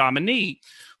 Renee, and Dominique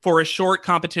for a short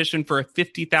competition for a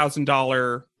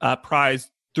 $50,000 prize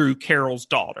through Carol's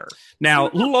daughter. Now,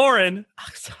 Lauren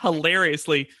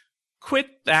hilariously quit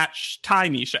that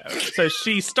tiny show. So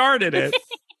she started it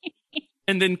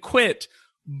and then quit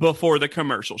before the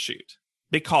commercial shoot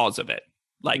because of it.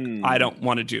 Like, I don't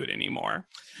want to do it anymore.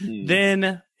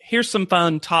 Then here's some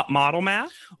fun top model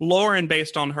math. Lauren,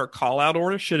 based on her call out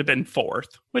order, should have been 4th,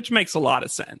 which makes a lot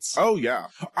of sense. Oh, yeah.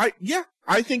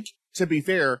 I think, to be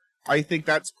fair, I think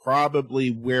that's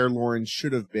probably where Lauren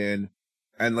should have been.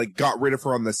 And like got rid of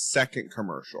her on the second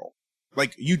commercial.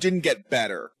 Like you didn't get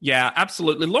better. Yeah,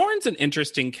 absolutely. Lauren's an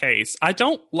interesting case. I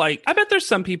bet there's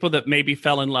some people that maybe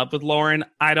fell in love with Lauren.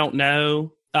 I don't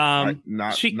know.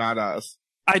 Not us.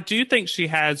 I do think she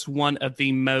has one of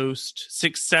the most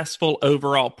successful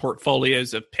overall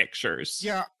portfolios of pictures.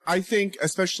 Yeah, I think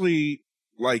especially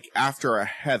like after a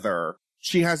Heather,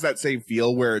 she has that same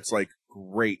feel where it's like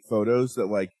great photos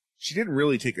that like she didn't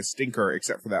really take a stinker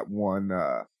except for that one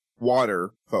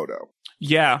water photo.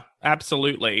 Yeah,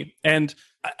 absolutely. And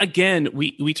again,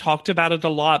 we talked about it a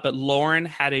lot, but Lauren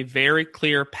had a very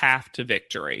clear path to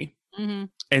victory. Mm-hmm.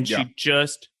 And she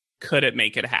just couldn't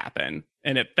make it happen.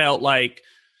 And it felt like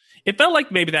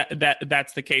maybe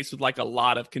that's the case with like a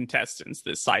lot of contestants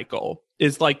this cycle.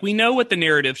 Is like we know what the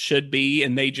narrative should be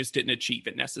and they just didn't achieve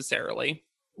it necessarily.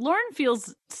 Lauren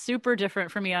feels super different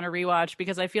for me on a rewatch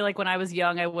because I feel like when I was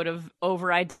young, I would have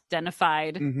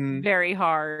over-identified very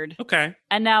hard. Okay.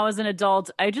 And now as an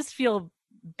adult, I just feel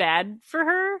bad for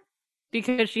her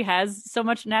because she has so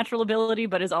much natural ability,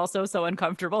 but is also so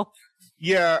uncomfortable.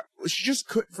 Yeah, she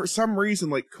just for some reason,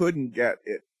 like, couldn't get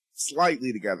it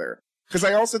slightly together. Because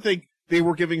I also think they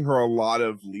were giving her a lot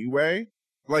of leeway.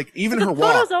 Like, even her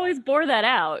walk. Photos always bore that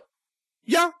out.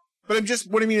 Yeah. But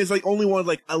what I mean is like only wanted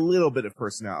like a little bit of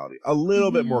personality, a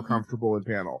little bit more comfortable in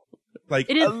panel, like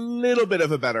a little bit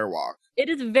of a better walk. It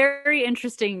is very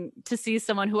interesting to see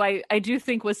someone who I do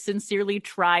think was sincerely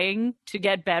trying to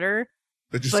get better,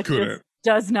 but couldn't. Just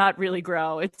does not really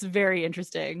grow. It's very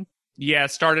interesting. Yeah,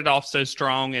 started off so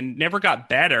strong and never got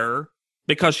better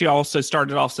because she also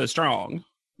started off so strong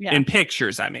in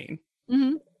pictures. I mean.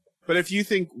 Mm-hmm. But if you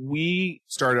think we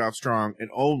started off strong and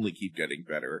only keep getting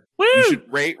better, Woo! You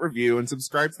should rate, review, and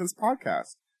subscribe to this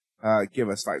podcast. Give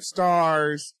us 5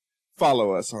 stars.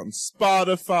 Follow us on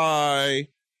Spotify.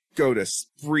 Go to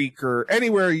Spreaker.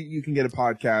 Anywhere you can get a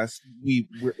podcast,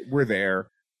 we're there.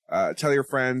 Tell your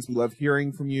friends. We love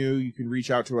hearing from you. You can reach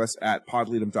out to us at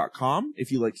podleadum.com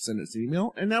if you'd like to send us an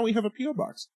email. And now we have a P.O.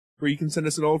 box where you can send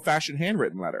us an old-fashioned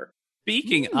handwritten letter.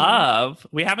 Speaking of,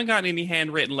 we haven't gotten any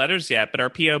handwritten letters yet, but our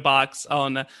P.O. box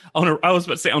on a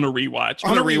rewatch.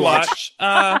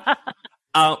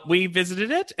 We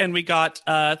visited it and we got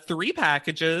 3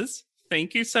 packages.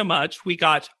 Thank you so much. We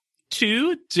got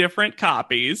 2 different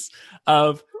copies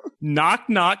of Knock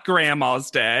Knock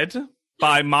Grandma's Dead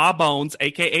by Ma Bones,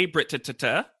 aka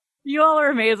Brit-ta-ta-ta. You all are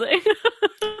amazing.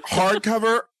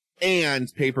 Hardcover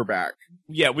and paperback.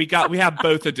 Yeah, we have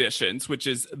both editions, which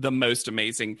is the most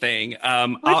amazing thing. Which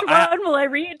one will I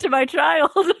read to my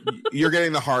child? You're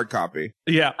getting the hard copy.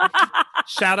 Yeah.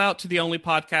 Shout out to the only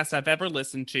podcast I've ever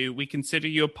listened to. We consider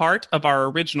you a part of our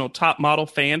original Top Model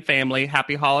fan family.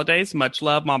 Happy holidays. Much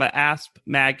love, Mama Asp,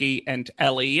 Maggie, and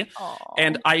Ellie. Aww.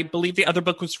 And I believe the other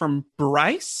book was from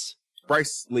Bryce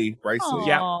Lee. Aww.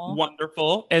 Yeah,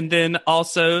 wonderful. And then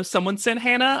also someone sent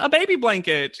Hannah a baby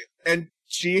blanket. And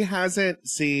she hasn't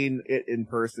seen it in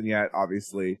person yet,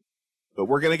 obviously. But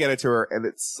we're going to get it to her, and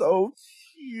it's so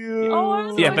cute. Oh,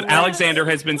 I'm so Yeah, but excited. Alexander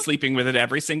has been sleeping with it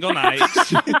every single night.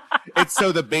 It's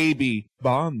so the baby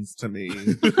bonds to me.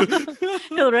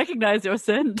 He'll recognize your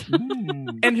scent.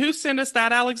 And who sent us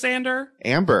that, Alexander?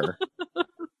 Amber.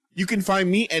 You can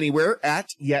find me anywhere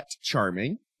at Yet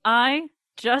Charming. I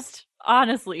just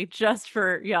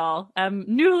for y'all, am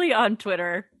newly on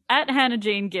Twitter at Hannah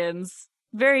Jane Gins.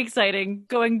 Very exciting.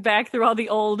 Going back through all the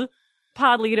old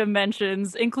Podleadum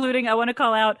mentions, including I want to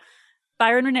call out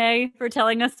Byron Renee for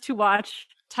telling us to watch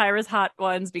Tyra's Hot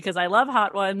Ones because I love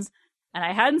Hot Ones and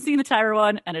I hadn't seen the Tyra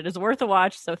one and it is worth a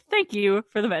watch. So thank you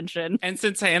for the mention. And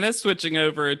since Hannah's switching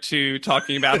over to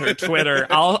talking about her Twitter,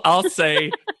 I'll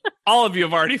say all of you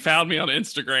have already found me on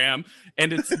Instagram,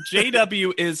 and it's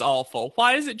JW is awful.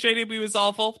 Why is it JW is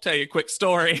awful? Tell you a quick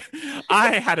story.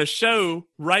 I had a show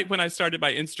right when I started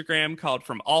my Instagram called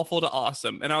From Awful to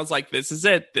Awesome, and I was like, this is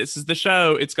it. This is the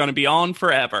show. It's going to be on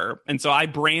forever. And so I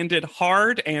branded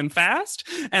hard and fast,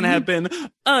 and have been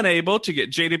unable to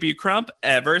get JW Crump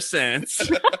ever since.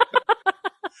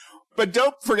 But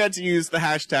don't forget to use the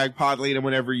hashtag Podleadum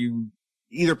whenever you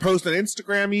either post on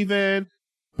Instagram, even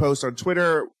post on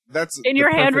Twitter. That's In your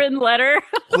handwritten letter.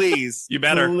 Please. You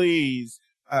better. Please.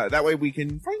 That way we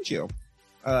can find you.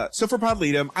 So for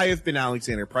Podleadum, I have been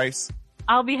Alexander Price.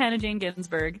 I'll be Hannah Jane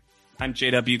Ginsburg. I'm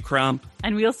JW Crump.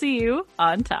 And we'll see you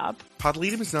on top.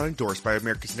 Podleadum is not endorsed by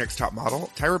America's Next Top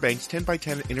Model, Tyra Banks,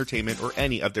 10x10 Entertainment, or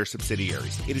any of their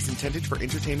subsidiaries. It is intended for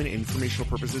entertainment and informational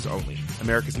purposes only.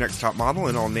 America's Next Top Model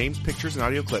and all names, pictures, and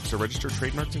audio clips are registered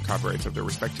trademarks and copyrights of their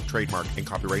respective trademark and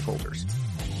copyright holders.